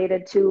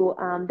correlated to,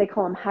 they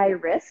call them high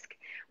risk,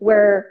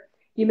 where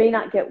you may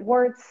not get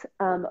warts,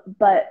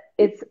 but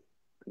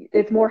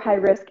it's more high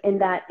risk in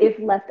that if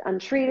left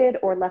untreated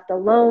or left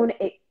alone,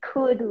 it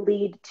could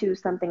lead to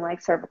something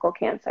like cervical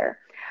cancer.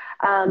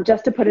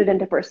 Just to put it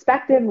into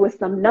perspective with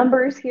some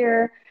numbers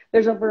here,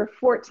 there's over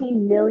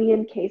 14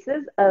 million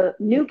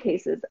new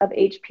cases of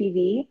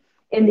HPV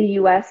in the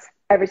US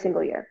every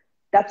single year.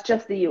 That's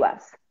just the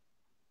US.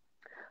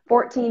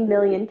 14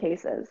 million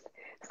cases.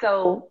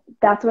 So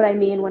that's what I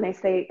mean when I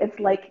say it's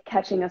like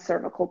catching a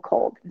cervical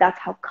cold. That's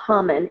how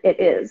common it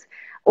is.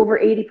 Over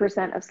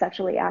 80% of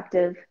sexually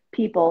active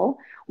people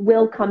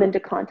will come into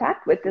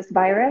contact with this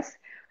virus.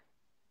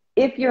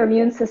 If your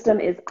immune system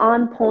is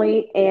on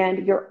point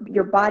and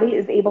your body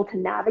is able to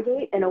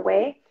navigate in a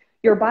way,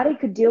 your body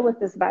could deal with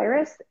this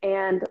virus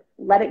and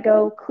let it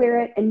go, clear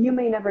it, and you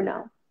may never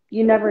know.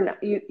 You never know.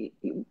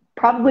 You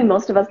probably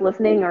most of us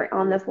listening or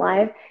on this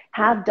live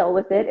have dealt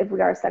with it if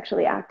we are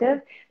sexually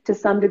active to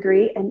some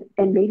degree,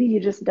 and maybe you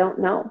just don't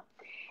know.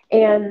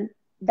 And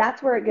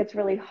that's where it gets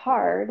really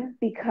hard,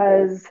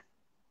 because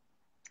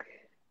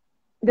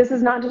this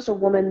is not just a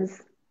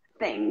woman's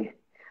thing.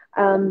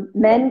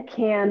 Men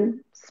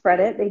can spread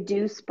it. They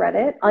do spread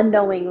it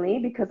unknowingly,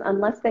 because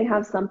unless they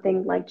have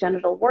something like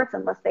genital warts,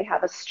 unless they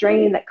have a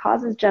strain that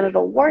causes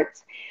genital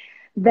warts,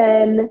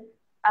 then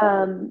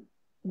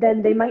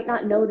they might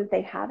not know that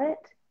they have it.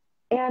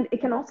 And it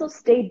can also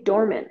stay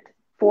dormant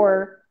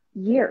for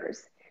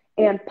years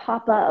and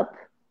pop up.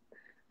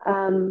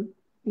 You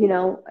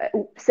know,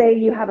 say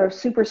you have a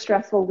super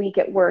stressful week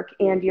at work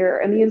and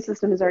your immune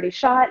system is already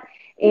shot,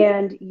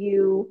 and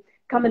you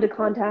come into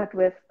contact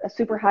with a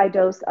super high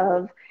dose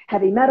of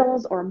heavy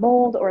metals or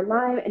mold or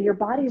Lyme, and your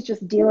body is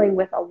just dealing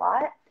with a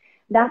lot.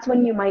 That's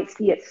when you might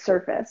see it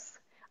surface,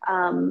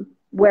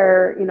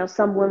 where, you know,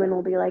 some women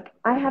will be like,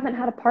 I haven't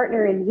had a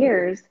partner in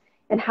years,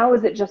 and how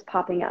is it just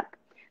popping up?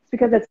 It's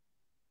because it's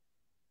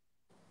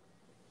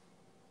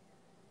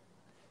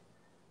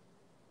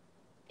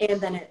and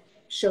then it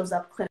shows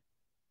up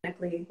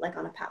clinically, like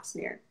on a pap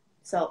smear.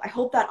 So I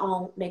hope that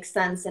all makes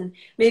sense. And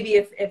maybe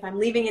if I'm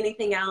leaving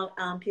anything out,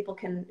 people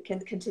can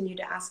continue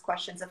to ask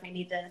questions if I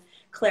need to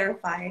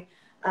clarify.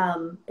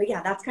 But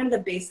yeah, that's kind of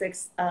the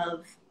basics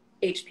of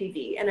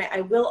HPV. And I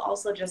will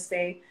also just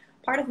say,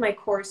 part of my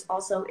course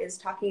also is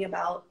talking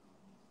about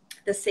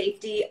the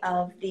safety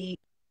of the...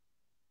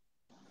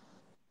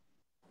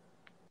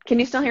 Can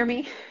you still hear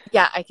me?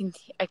 Yeah, I can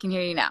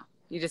hear you now.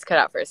 You just cut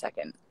out for a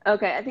second.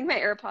 Okay, I think my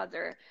AirPods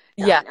are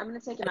dying. Yeah. I'm going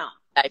to take them out.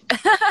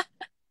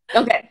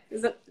 Okay,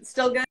 is it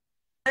still good?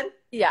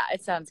 Yeah,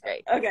 it sounds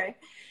great. Okay,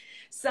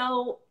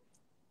 so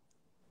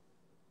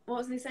what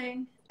was I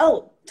saying?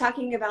 Oh,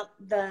 talking about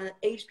the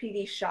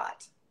HPV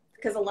shot,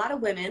 because a lot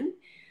of women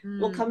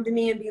will come to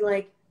me and be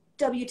like,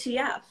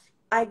 WTF,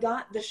 I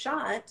got the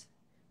shot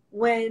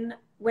when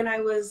I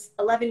was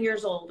 11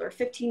 years old or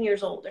 15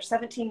 years old or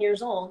 17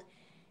 years old,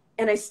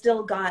 and I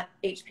still got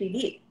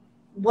HPV.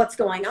 What's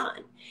going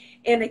on?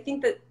 And I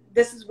think that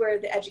this is where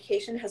the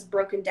education has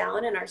broken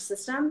down in our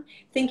system,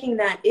 thinking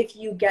that if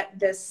you get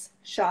this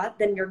shot,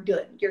 then you're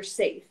good, you're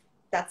safe.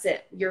 That's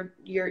it. You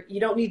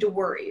don't need to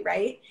worry,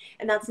 right?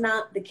 And that's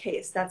not the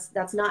case.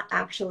 That's not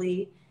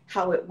actually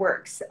how it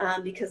works,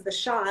 because the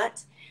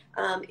shot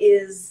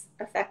is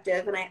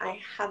effective, and I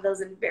have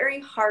those in very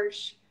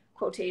harsh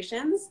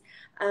quotations,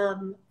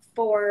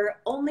 for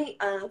only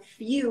a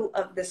few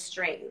of the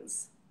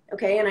strains.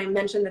 Okay, and I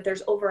mentioned that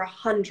there's over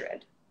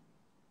 100.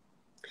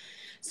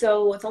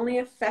 So it's only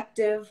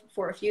effective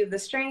for a few of the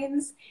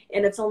strains,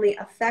 and it's only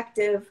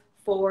effective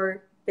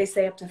for, they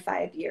say, up to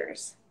 5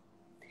 years.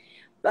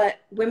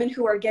 But women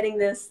who are getting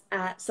this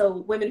at,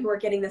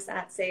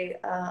 say,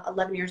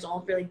 11 years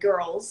old, really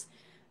girls,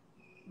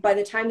 by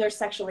the time they're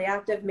sexually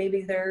active,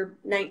 maybe they're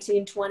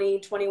 19, 20,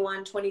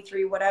 21,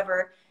 23,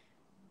 whatever,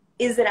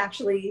 is it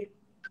actually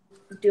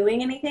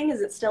doing anything?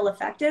 Is it still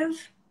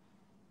effective?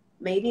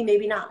 Maybe,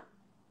 maybe not.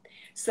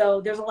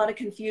 So there's a lot of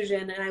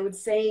confusion, and I would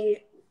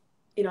say,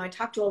 you know, I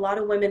talk to a lot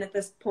of women at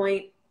this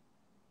point,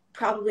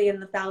 probably in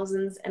the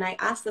thousands, and I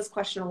ask this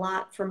question a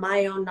lot for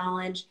my own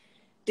knowledge.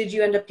 Did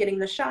you end up getting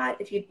the shot?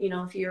 If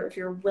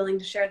you're willing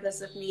to share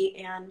this with me,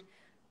 and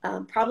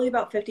probably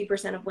about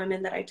 50% of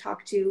women that I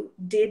talked to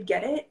did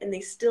get it, and they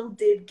still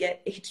did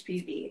get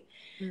HPV.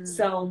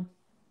 So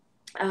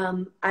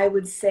I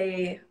would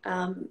say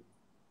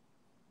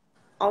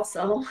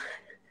also,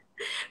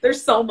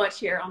 there's so much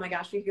here. Oh my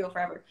gosh, we could go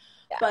forever.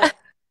 Yeah. But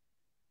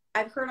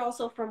I've heard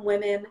also from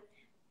women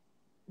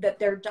that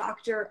their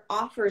doctor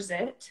offers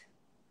it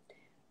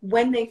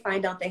when they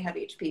find out they have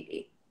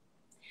HPV,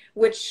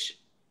 which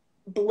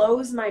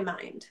blows my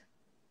mind.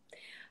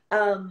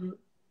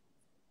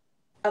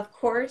 Of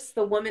course,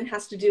 the woman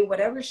has to do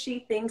whatever she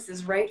thinks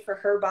is right for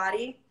her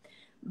body,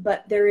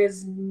 but there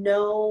is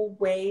no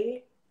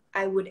way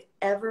I would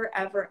ever,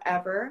 ever,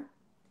 ever,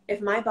 if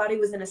my body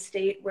was in a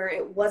state where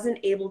it wasn't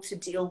able to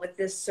deal with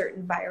this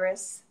certain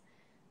virus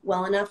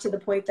well enough to the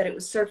point that it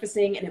was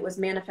surfacing and it was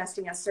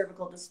manifesting as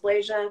cervical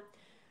dysplasia,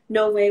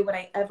 no way would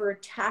I ever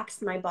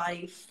tax my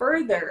body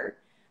further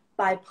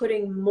by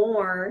putting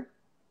more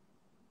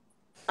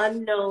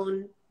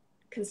unknown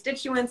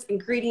constituents,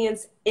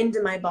 ingredients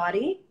into my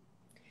body,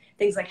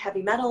 things like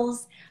heavy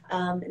metals,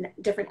 and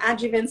different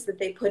adjuvants that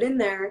they put in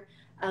there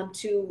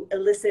to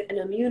elicit an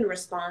immune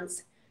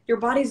response. Your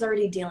body's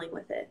already dealing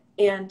with it.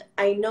 And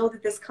I know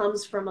that this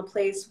comes from a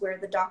place where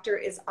the doctor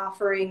is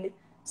offering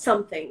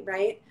something,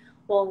 right?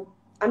 Well,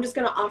 I'm just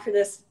going to offer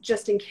this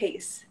just in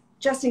case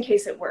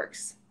it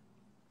works.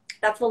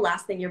 That's the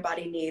last thing your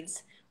body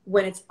needs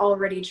when it's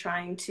already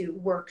trying to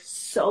work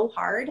so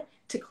hard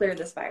to clear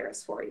this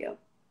virus for you.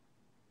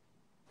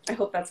 I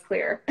hope that's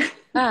clear.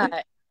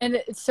 And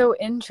it's so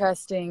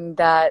interesting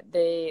that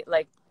they,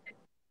 like,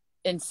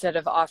 instead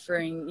of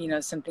offering, you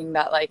know, something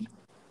that, like,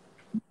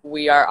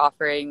 we are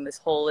offering this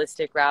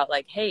holistic route,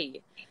 like,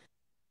 hey,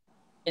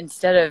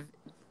 instead of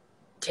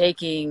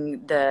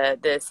taking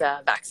this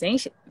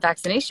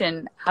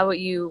vaccination, how about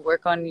you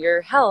work on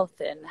your health,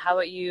 and how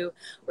about you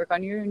work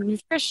on your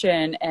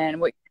nutrition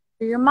and what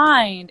for your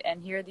mind,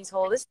 and here are these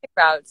holistic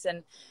routes.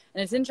 And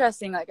it's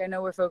interesting, like, I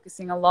know we're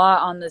focusing a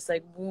lot on this,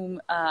 like,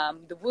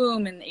 the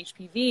womb and the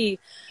HPV,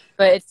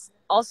 but it's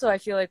also, I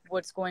feel like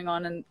what's going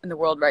on in the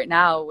world right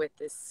now with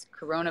this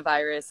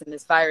coronavirus and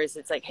this virus,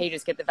 it's like, hey,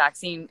 just get the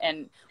vaccine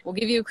and we'll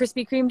give you a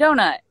Krispy Kreme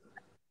donut.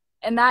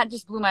 And that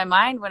just blew my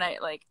mind when I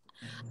live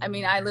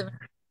in a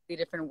completely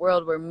different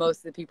world where most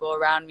of the people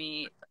around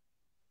me,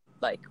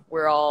 like,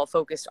 we're all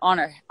focused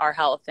on our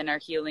health and our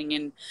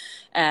healing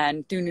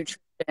and through nutrition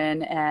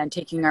and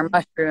taking our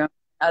mushrooms,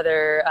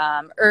 other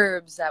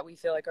herbs that we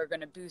feel like are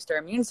going to boost our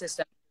immune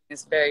system,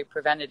 this very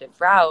preventative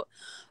route.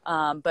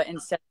 But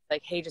instead,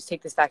 like, hey, just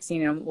take this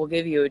vaccine and we'll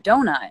give you a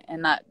donut.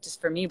 And that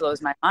just, for me,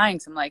 blows my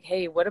mind. So I'm like,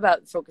 hey, what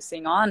about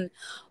focusing on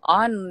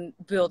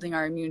building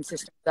our immune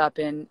systems up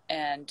and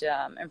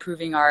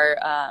improving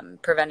our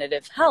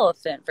preventative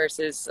health, and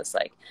versus just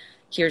like,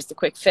 here's the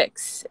quick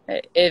fix,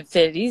 if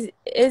it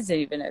is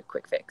even a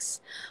quick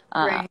fix.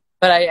 Right.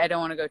 But I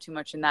don't want to go too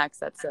much in that, because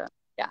that's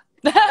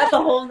that's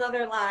a whole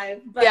nother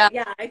live. But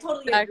yeah, I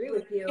totally exactly. agree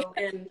with you.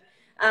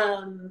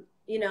 And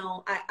you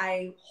know,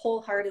 I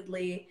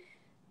wholeheartedly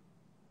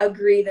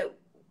agree that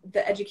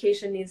the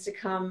education needs to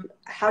come.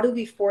 How do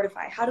we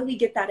fortify? How do we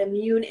get that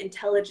immune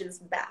intelligence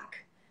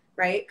back,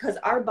 right? Because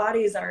our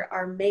bodies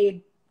are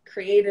made,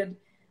 created,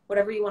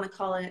 whatever you want to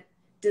call it,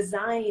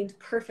 designed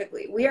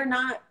perfectly. We are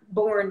not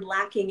born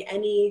lacking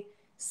any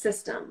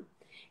system.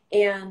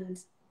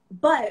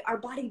 But our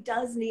body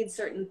does need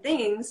certain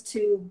things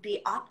to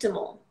be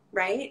optimal,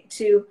 right?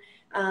 To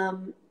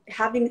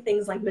having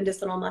things like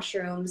medicinal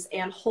mushrooms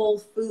and whole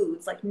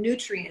foods, like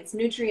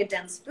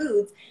nutrient-dense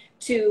foods,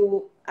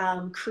 to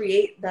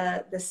create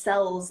the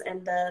cells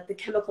and the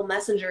chemical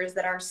messengers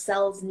that our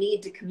cells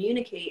need to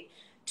communicate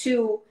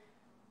to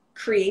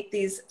create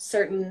these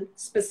certain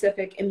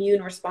specific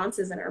immune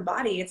responses in our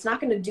body. It's not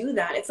going to do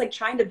that. It's like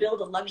trying to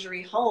build a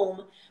luxury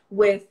home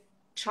with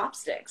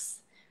chopsticks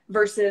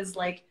versus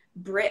like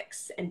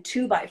bricks and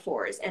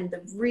 2x4s and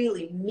the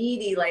really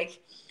meaty,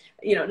 like,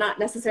 you know, not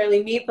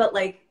necessarily meat, but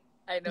like,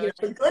 I know, you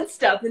know, the good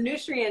stuff, the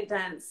nutrient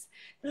dense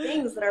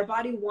things that our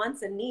body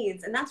wants and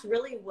needs. And that's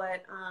really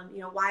what, you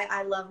know, why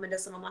I love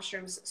medicinal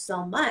mushrooms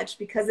so much,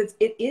 because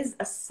it is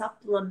a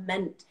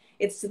supplement.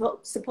 It's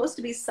supposed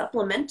to be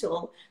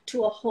supplemental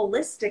to a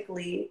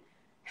holistically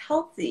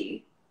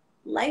healthy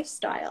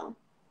lifestyle.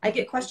 I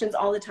get questions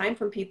all the time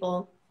from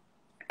people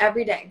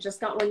every day.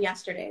 Just got one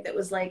yesterday that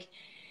was like,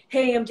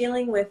 hey, I'm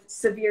dealing with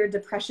severe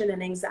depression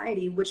and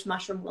anxiety. Which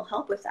mushroom will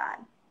help with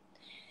that?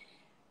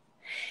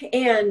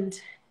 And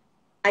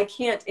I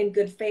can't in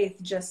good faith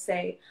just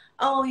say,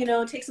 oh, you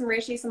know, take some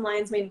reishi, some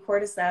lion's mane,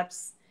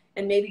 cordyceps,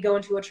 and maybe go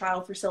into a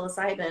trial for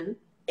psilocybin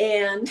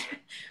and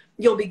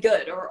you'll be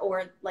good.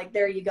 Or like,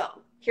 there you go.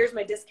 Here's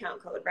my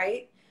discount code,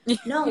 right?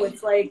 No,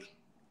 it's like,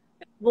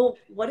 well,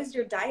 what is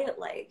your diet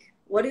like?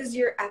 What is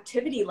your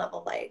activity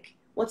level like?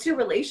 What's your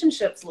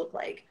relationships look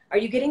like? Are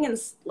you getting in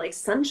like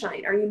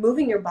sunshine? Are you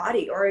moving your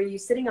body? Or are you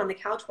sitting on the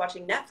couch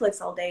watching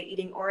Netflix all day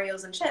eating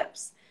Oreos and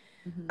chips?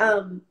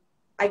 Mm-hmm.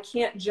 I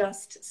can't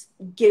just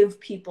give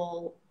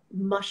people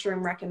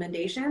mushroom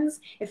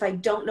recommendations if I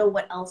don't know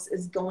what else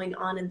is going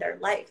on in their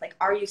life. Like,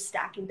 are you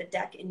stacking the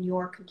deck in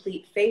your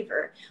complete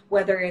favor?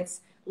 Whether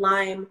it's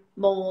Lyme,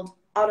 mold,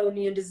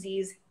 autoimmune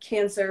disease,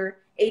 cancer,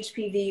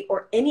 HPV,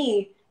 or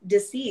any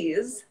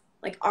disease,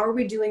 like, are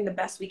we doing the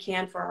best we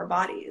can for our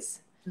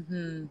bodies?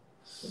 Mm-hmm.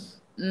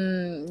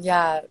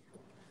 Yeah,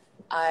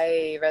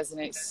 I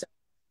resonate so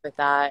much with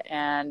that.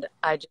 And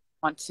I just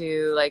want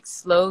to like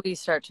slowly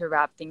start to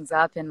wrap things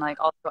up and like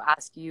also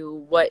ask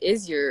you, what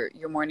is your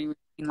morning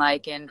routine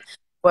like, and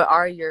what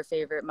are your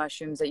favorite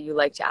mushrooms that you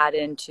like to add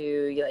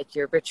into like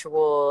your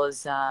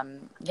rituals?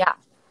 Yeah.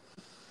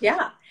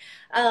 Yeah.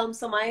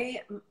 So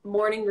my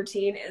morning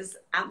routine is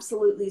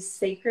absolutely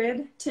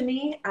sacred to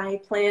me. I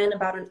plan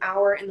about an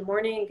hour in the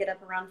morning, get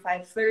up around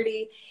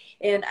 5:30,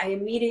 and I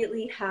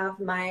immediately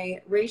have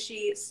my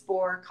reishi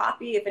spore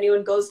coffee. If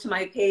anyone goes to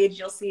my page,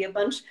 you'll see a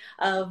bunch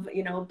of,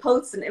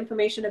 posts and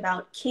information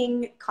about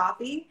King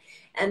coffee.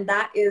 And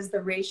that is the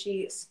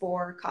reishi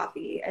spore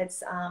coffee. It's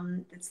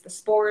the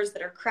spores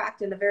that are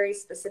cracked in a very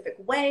specific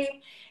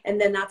way. And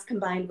then that's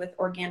combined with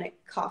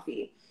organic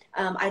coffee.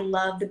 I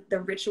love the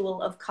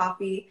ritual of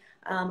coffee.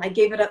 I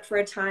gave it up for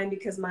a time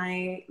because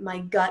my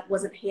gut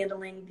wasn't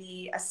handling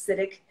the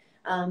acidic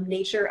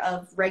nature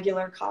of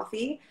regular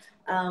coffee.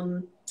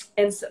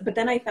 But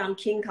then I found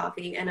King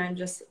coffee, and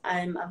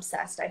I'm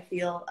obsessed. I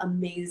feel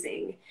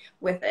amazing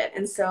with it.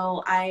 And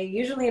so I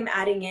usually am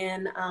adding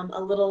in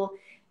a little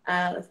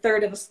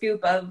third of a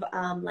scoop of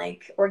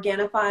like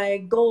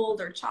Organifi Gold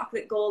or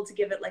chocolate gold to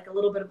give it like a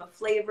little bit of a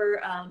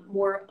flavor,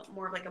 more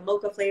like a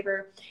mocha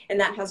flavor, and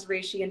that has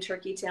reishi and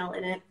turkey tail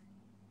in it.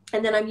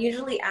 And then I'm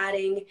usually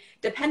adding,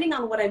 depending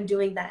on what I'm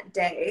doing that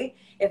day,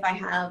 if I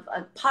have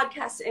a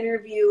podcast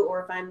interview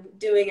or if I'm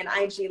doing an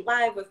IG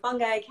live with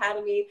Fungi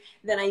Academy,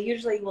 then I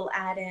usually will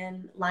add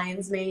in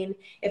lion's mane.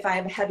 If I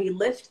have a heavy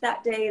lift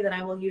that day, then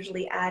I will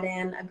usually add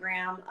in a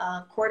gram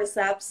of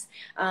cordyceps.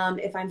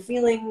 If I'm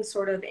feeling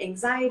sort of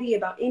anxiety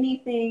about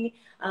anything,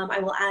 I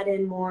will add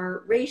in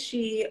more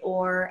reishi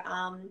or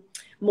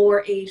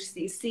more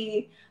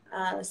HCC.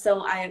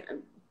 So I'm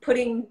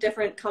putting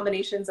different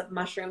combinations of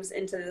mushrooms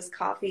into this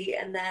coffee.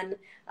 And then,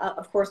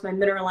 of course, my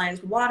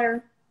mineralized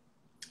water.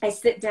 I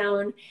sit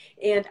down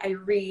and I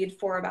read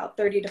for about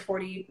 30 to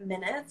 40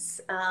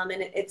 minutes. And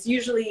it's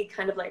usually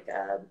kind of like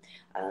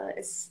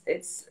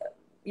it's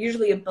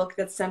usually a book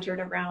that's centered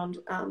around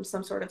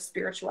some sort of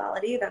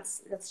spirituality.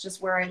 That's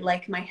just where I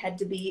like my head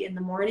to be in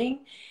the morning.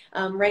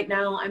 Right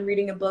now, I'm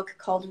reading a book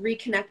called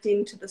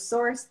Reconnecting to the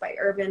Source by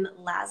Ervin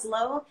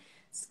Laszlo.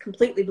 It's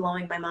completely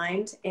blowing my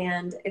mind.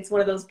 And it's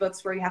one of those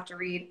books where I have to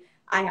read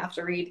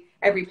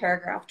every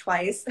paragraph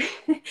twice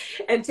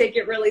and take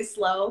it really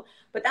slow.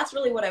 But that's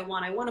really what I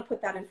want. I want to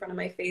put that in front of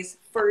my face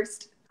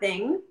first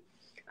thing.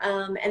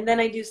 And then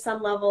I do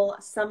some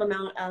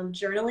amount of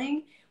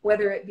journaling,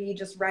 whether it be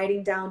just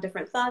writing down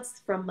different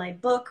thoughts from my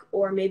book,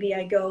 or maybe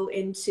I go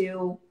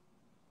into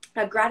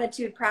a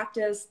gratitude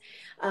practice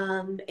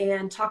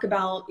and talk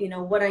about,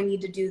 what I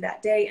need to do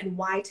that day and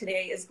why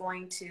today is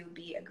going to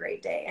be a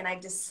great day. And I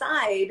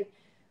decide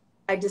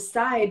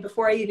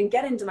before I even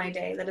get into my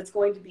day that it's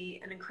going to be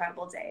an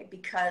incredible day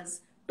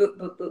because boop,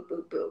 boop, boop,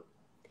 boop, boop.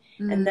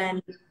 Mm-hmm. And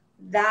then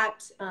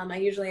that I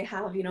usually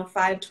have,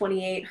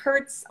 528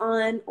 hertz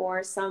on,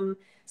 or some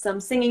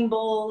singing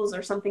bowls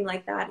or something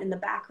like that in the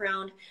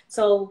background.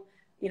 So,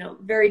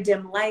 very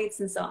dim lights.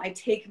 And so I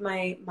take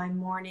my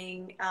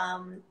morning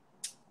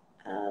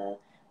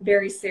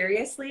very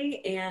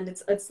seriously, and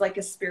it's like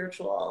a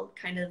spiritual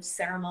kind of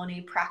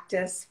ceremony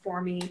practice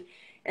for me.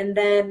 And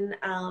then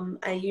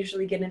I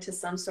usually get into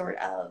some sort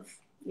of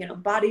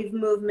body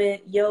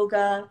movement,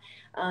 yoga,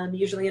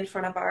 usually in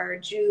front of our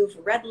Juve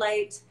red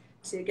light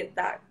to get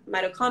that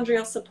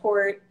mitochondrial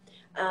support.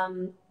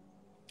 And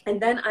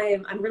then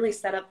I'm really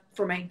set up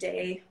for my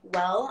day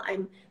well.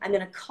 I'm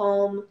in a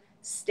calm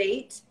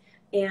state,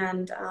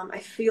 and I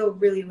feel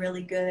really,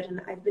 really good.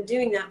 And I've been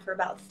doing that for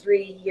about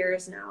 3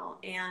 years now.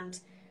 And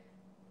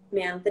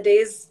man, the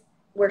days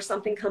where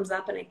something comes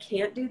up and I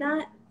can't do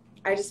that,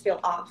 I just feel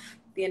off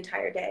the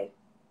entire day.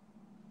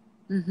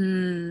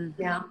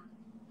 Mm-hmm. Yeah.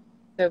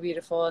 So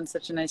beautiful, and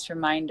such a nice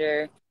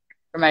reminder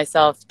for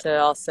myself to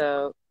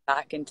also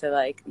back into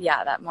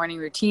that morning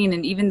routine.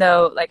 And even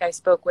though I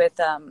spoke with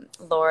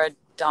Laura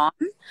Dawn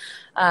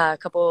a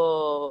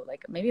couple,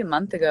 maybe a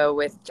month ago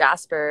with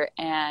Jasper,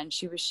 and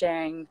she was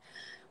sharing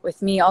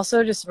with me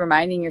also just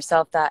reminding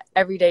yourself that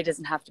every day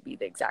doesn't have to be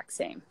the exact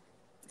same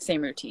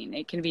routine.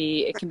 It can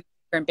be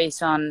different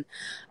based on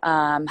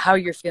how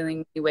you're feeling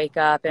when you wake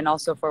up, and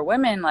also for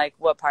women,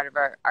 what part of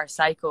our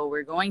cycle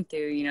we're going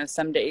through.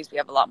 Some days we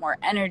have a lot more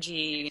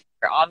energy,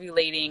 we're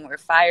ovulating, we're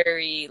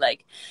fiery,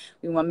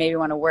 we maybe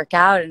want to work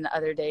out, and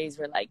other days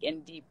we're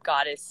in deep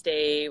goddess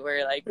state,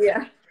 we're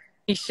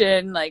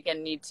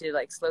and need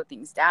to slow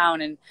things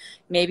down, and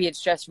maybe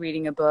it's just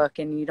reading a book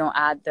and you don't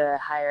add the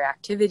higher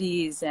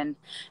activities, and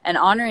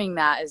honoring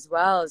that as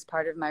well as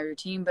part of my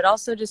routine, but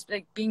also just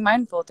being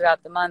mindful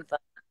throughout the month,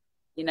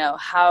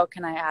 how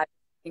can I add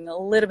a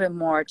little bit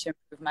more to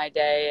improve my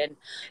day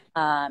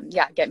and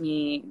get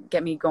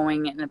me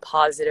going in a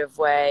positive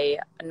way,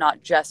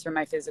 not just for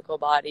my physical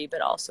body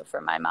but also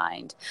for my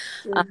mind.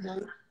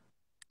 Mm-hmm.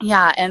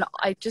 And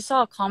I just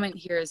saw a comment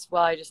here as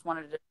well I just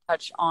wanted to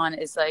touch on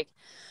is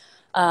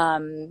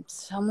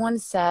someone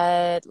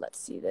said, let's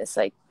see this,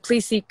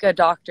 please seek a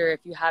doctor if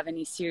you have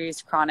any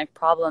serious chronic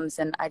problems.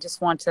 And I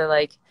just want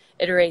to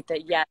iterate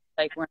that, yes,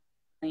 we're not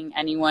telling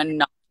anyone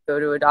not to go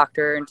to a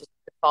doctor and just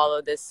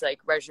follow this like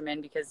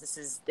regimen because this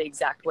is the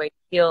exact way to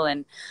heal.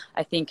 And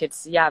I think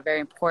it's, very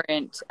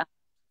important to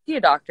see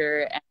a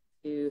doctor and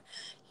to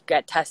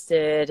get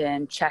tested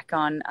and check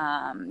on,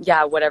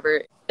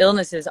 whatever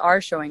illnesses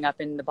are showing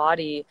up in the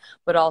body,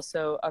 but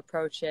also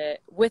approach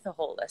it with a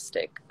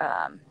holistic,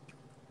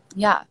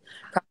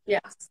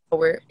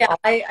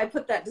 I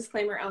put that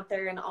disclaimer out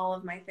there in all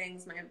of my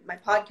things, my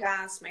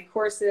podcasts, my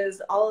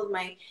courses, all of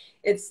my,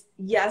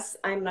 yes,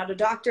 I'm not a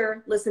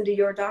doctor, listen to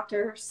your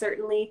doctor,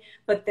 certainly,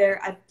 but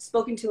I've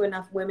spoken to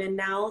enough women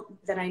now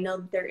that I know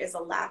that there is a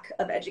lack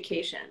of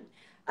education.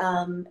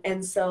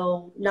 And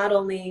so not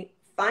only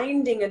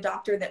finding a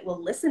doctor that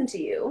will listen to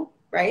you,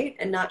 right,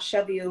 and not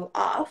shove you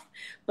off,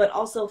 but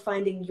also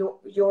finding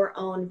your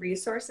own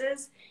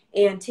resources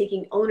and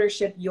taking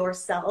ownership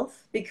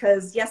yourself,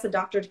 because yes, a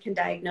doctor can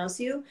diagnose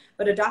you,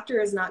 but a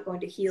doctor is not going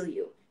to heal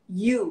you.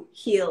 You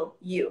heal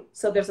you.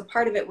 So there's a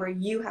part of it where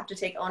you have to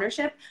take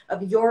ownership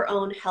of your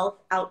own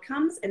health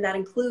outcomes, and that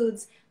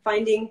includes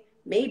finding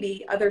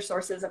maybe other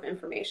sources of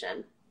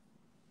information.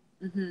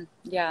 Mm-hmm.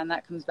 Yeah, and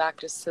that comes back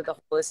just to the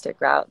holistic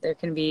route. There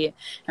can be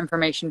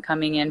information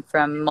coming in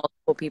from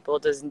multiple people.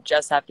 It doesn't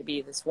just have to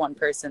be this one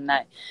person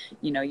that,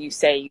 you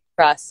say you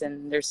trust.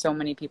 And there's so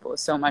many people,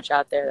 so much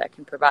out there that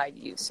can provide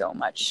you so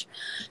much.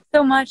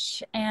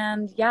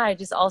 And I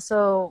just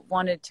also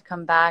wanted to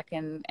come back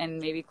and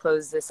maybe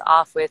close this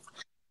off with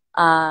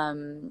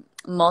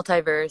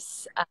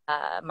Multiverse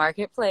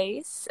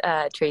Marketplace.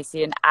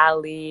 Tracy and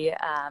Ali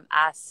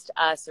asked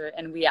us,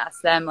 and we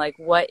asked them, like,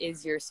 what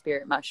is your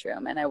spirit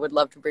mushroom? And I would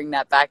love to bring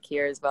that back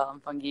here as well in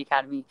Fungi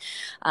Academy.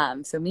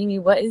 So Mimi,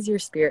 what is your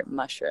spirit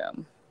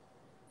mushroom?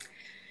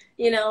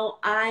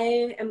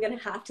 I am going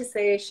to have to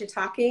say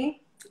shiitake,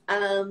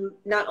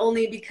 not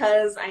only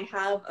because I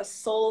have a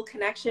soul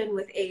connection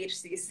with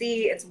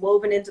AHCC, it's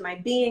woven into my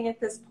being at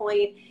this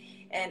point,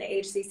 and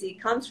AHCC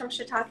comes from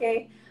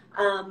shiitake.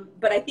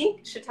 But I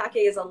think shiitake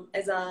is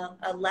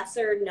a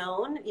lesser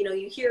known,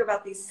 you hear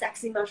about these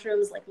sexy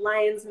mushrooms like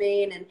lion's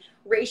mane and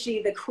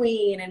reishi the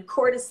queen and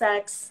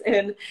cordyceps,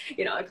 and,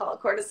 I call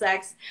it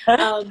cordyceps.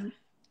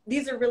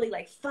 These are really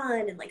like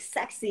fun and like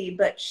sexy,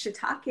 but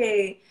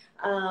shiitake,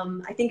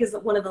 I think is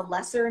one of the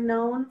lesser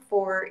known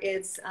for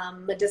its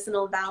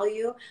medicinal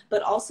value,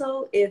 but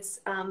also its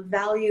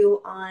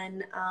value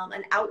on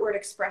an outward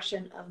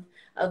expression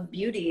of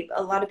beauty.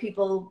 A lot of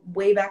people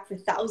way back for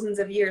thousands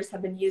of years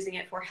have been using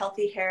it for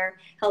healthy hair,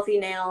 healthy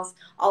nails,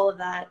 all of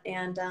that.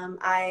 And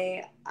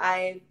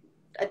I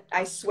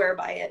swear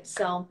by it.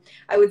 So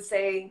I would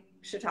say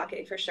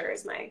shiitake for sure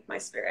is my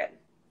spirit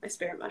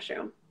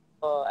mushroom.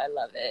 Oh, I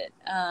love it.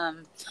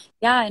 And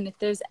if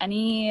there's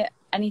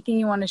anything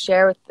you want to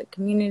share with the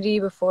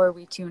community before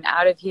we tune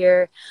out of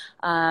here,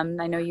 I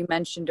know you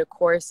mentioned a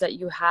course that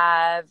you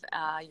have,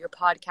 your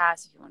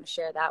podcast, if you want to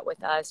share that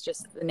with us,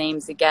 just the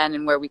names again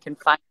and where we can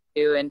find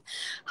you and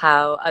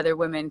how other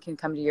women can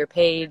come to your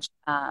page,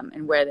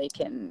 and where they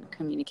can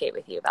communicate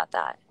with you about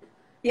that.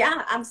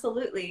 Yeah,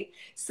 absolutely.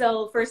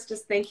 So first,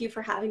 just thank you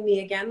for having me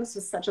again. This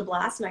was such a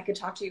blast, and I could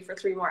talk to you for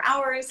 3 more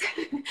hours.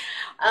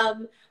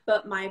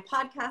 But my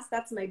podcast,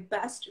 that's my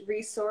best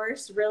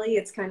resource. Really,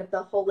 it's kind of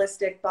the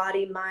holistic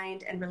body,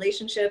 mind, and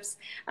relationships.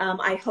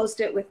 I host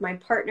it with my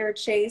partner,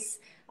 Chase.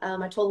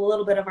 I told a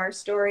little bit of our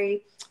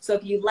story. So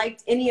if you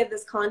liked any of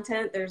this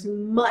content, there's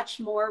much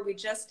more. We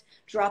just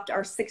dropped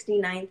our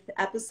 69th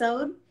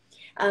episode.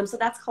 So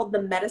that's called the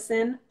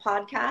Medicin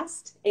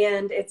Podcast,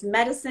 and it's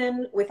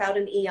medicine without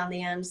an E on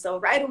the end. So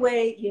right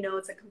away,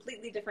 it's a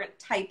completely different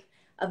type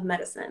of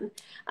medicine.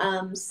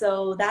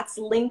 So that's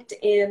linked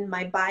in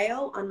my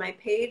bio on my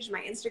page.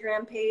 My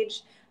Instagram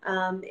page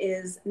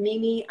is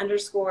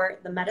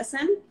Mimi_the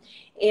medicine.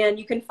 And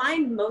you can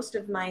find most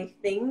of my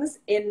things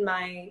in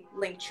my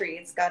link tree.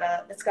 It's got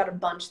a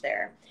bunch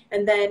there.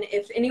 And then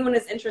if anyone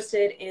is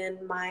interested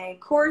in my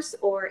course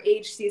or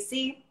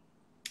HCC,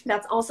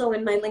 that's also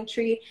in my link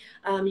tree.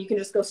 You can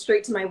just go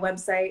straight to my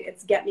website.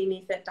 It's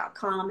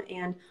getmimifit.com,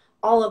 and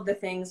all of the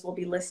things will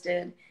be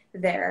listed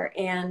there.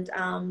 And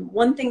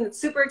one thing that's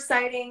super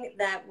exciting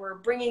that we're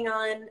bringing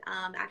on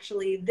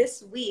actually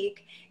this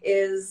week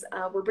is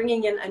we're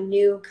bringing in a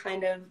new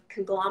kind of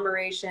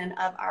conglomeration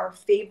of our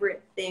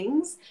favorite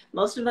things.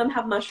 Most of them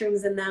have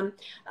mushrooms in them,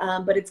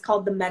 but it's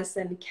called the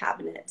Medicin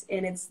Cabinet.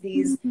 And it's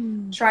these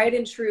tried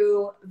and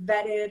true,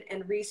 vetted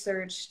and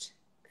researched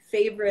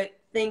favorite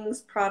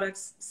things,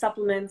 products,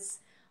 supplements,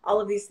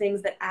 all of these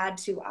things that add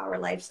to our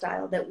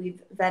lifestyle that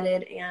we've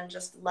vetted and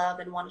just love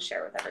and want to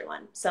share with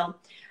everyone. So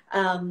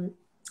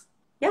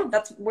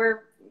that's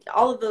where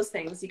all of those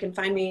things, you can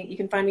find me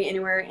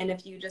anywhere. And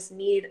if you just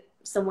need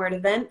somewhere to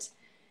vent,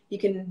 you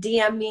can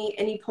DM me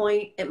any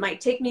point. It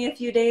might take me a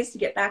few days to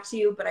get back to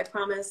you, but I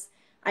promise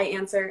I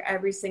answer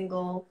every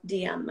single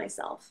DM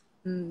myself.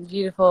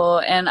 Beautiful.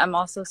 And I'm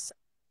also so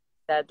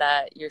glad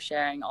that you're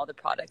sharing all the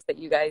products that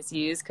you guys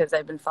use, because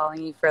I've been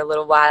following you for a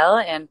little while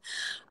and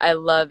I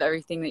love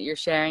everything that you're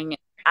sharing.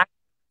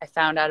 I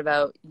found out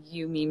about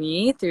you,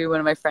 Mimi, through one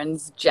of my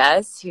friends,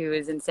 Jess, who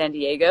is in San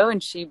Diego,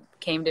 and she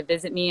came to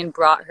visit me and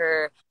brought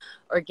her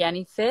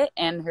Organifit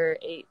and her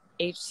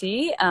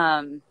HC.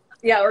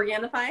 Yeah,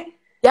 Organifi.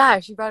 Yeah,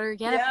 she brought her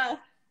Organifi. Yeah.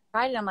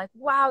 Tried it. I'm like,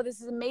 wow,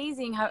 this is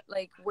amazing. How,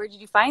 like, where did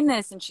you find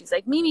this? And she's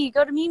like, Mimi,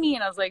 go to Mimi.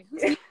 And I was like,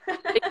 who's Mimi?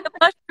 Like, the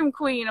mushroom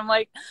queen. I'm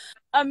like,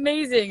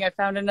 amazing. I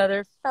found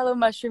another fellow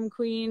mushroom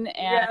queen.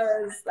 And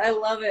yes, I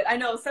love it. I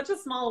know, such a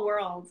small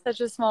world.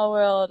 Such a small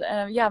world.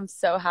 And yeah, I'm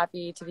so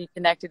happy to be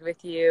connected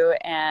with you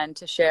and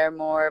to share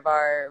more of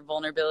our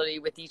vulnerability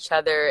with each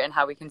other and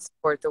how we can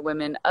support the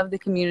women of the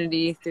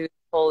community through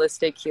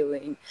holistic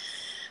healing.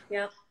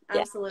 Yep,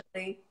 absolutely.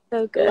 Yeah.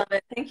 So good. Love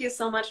it. Thank you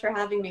so much for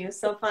having me. It was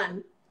so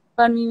fun.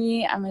 Fun,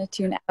 Mimi. I'm going to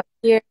tune out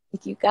here.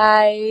 Thank you,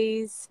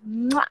 guys.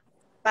 Mwah.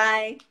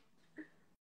 Bye.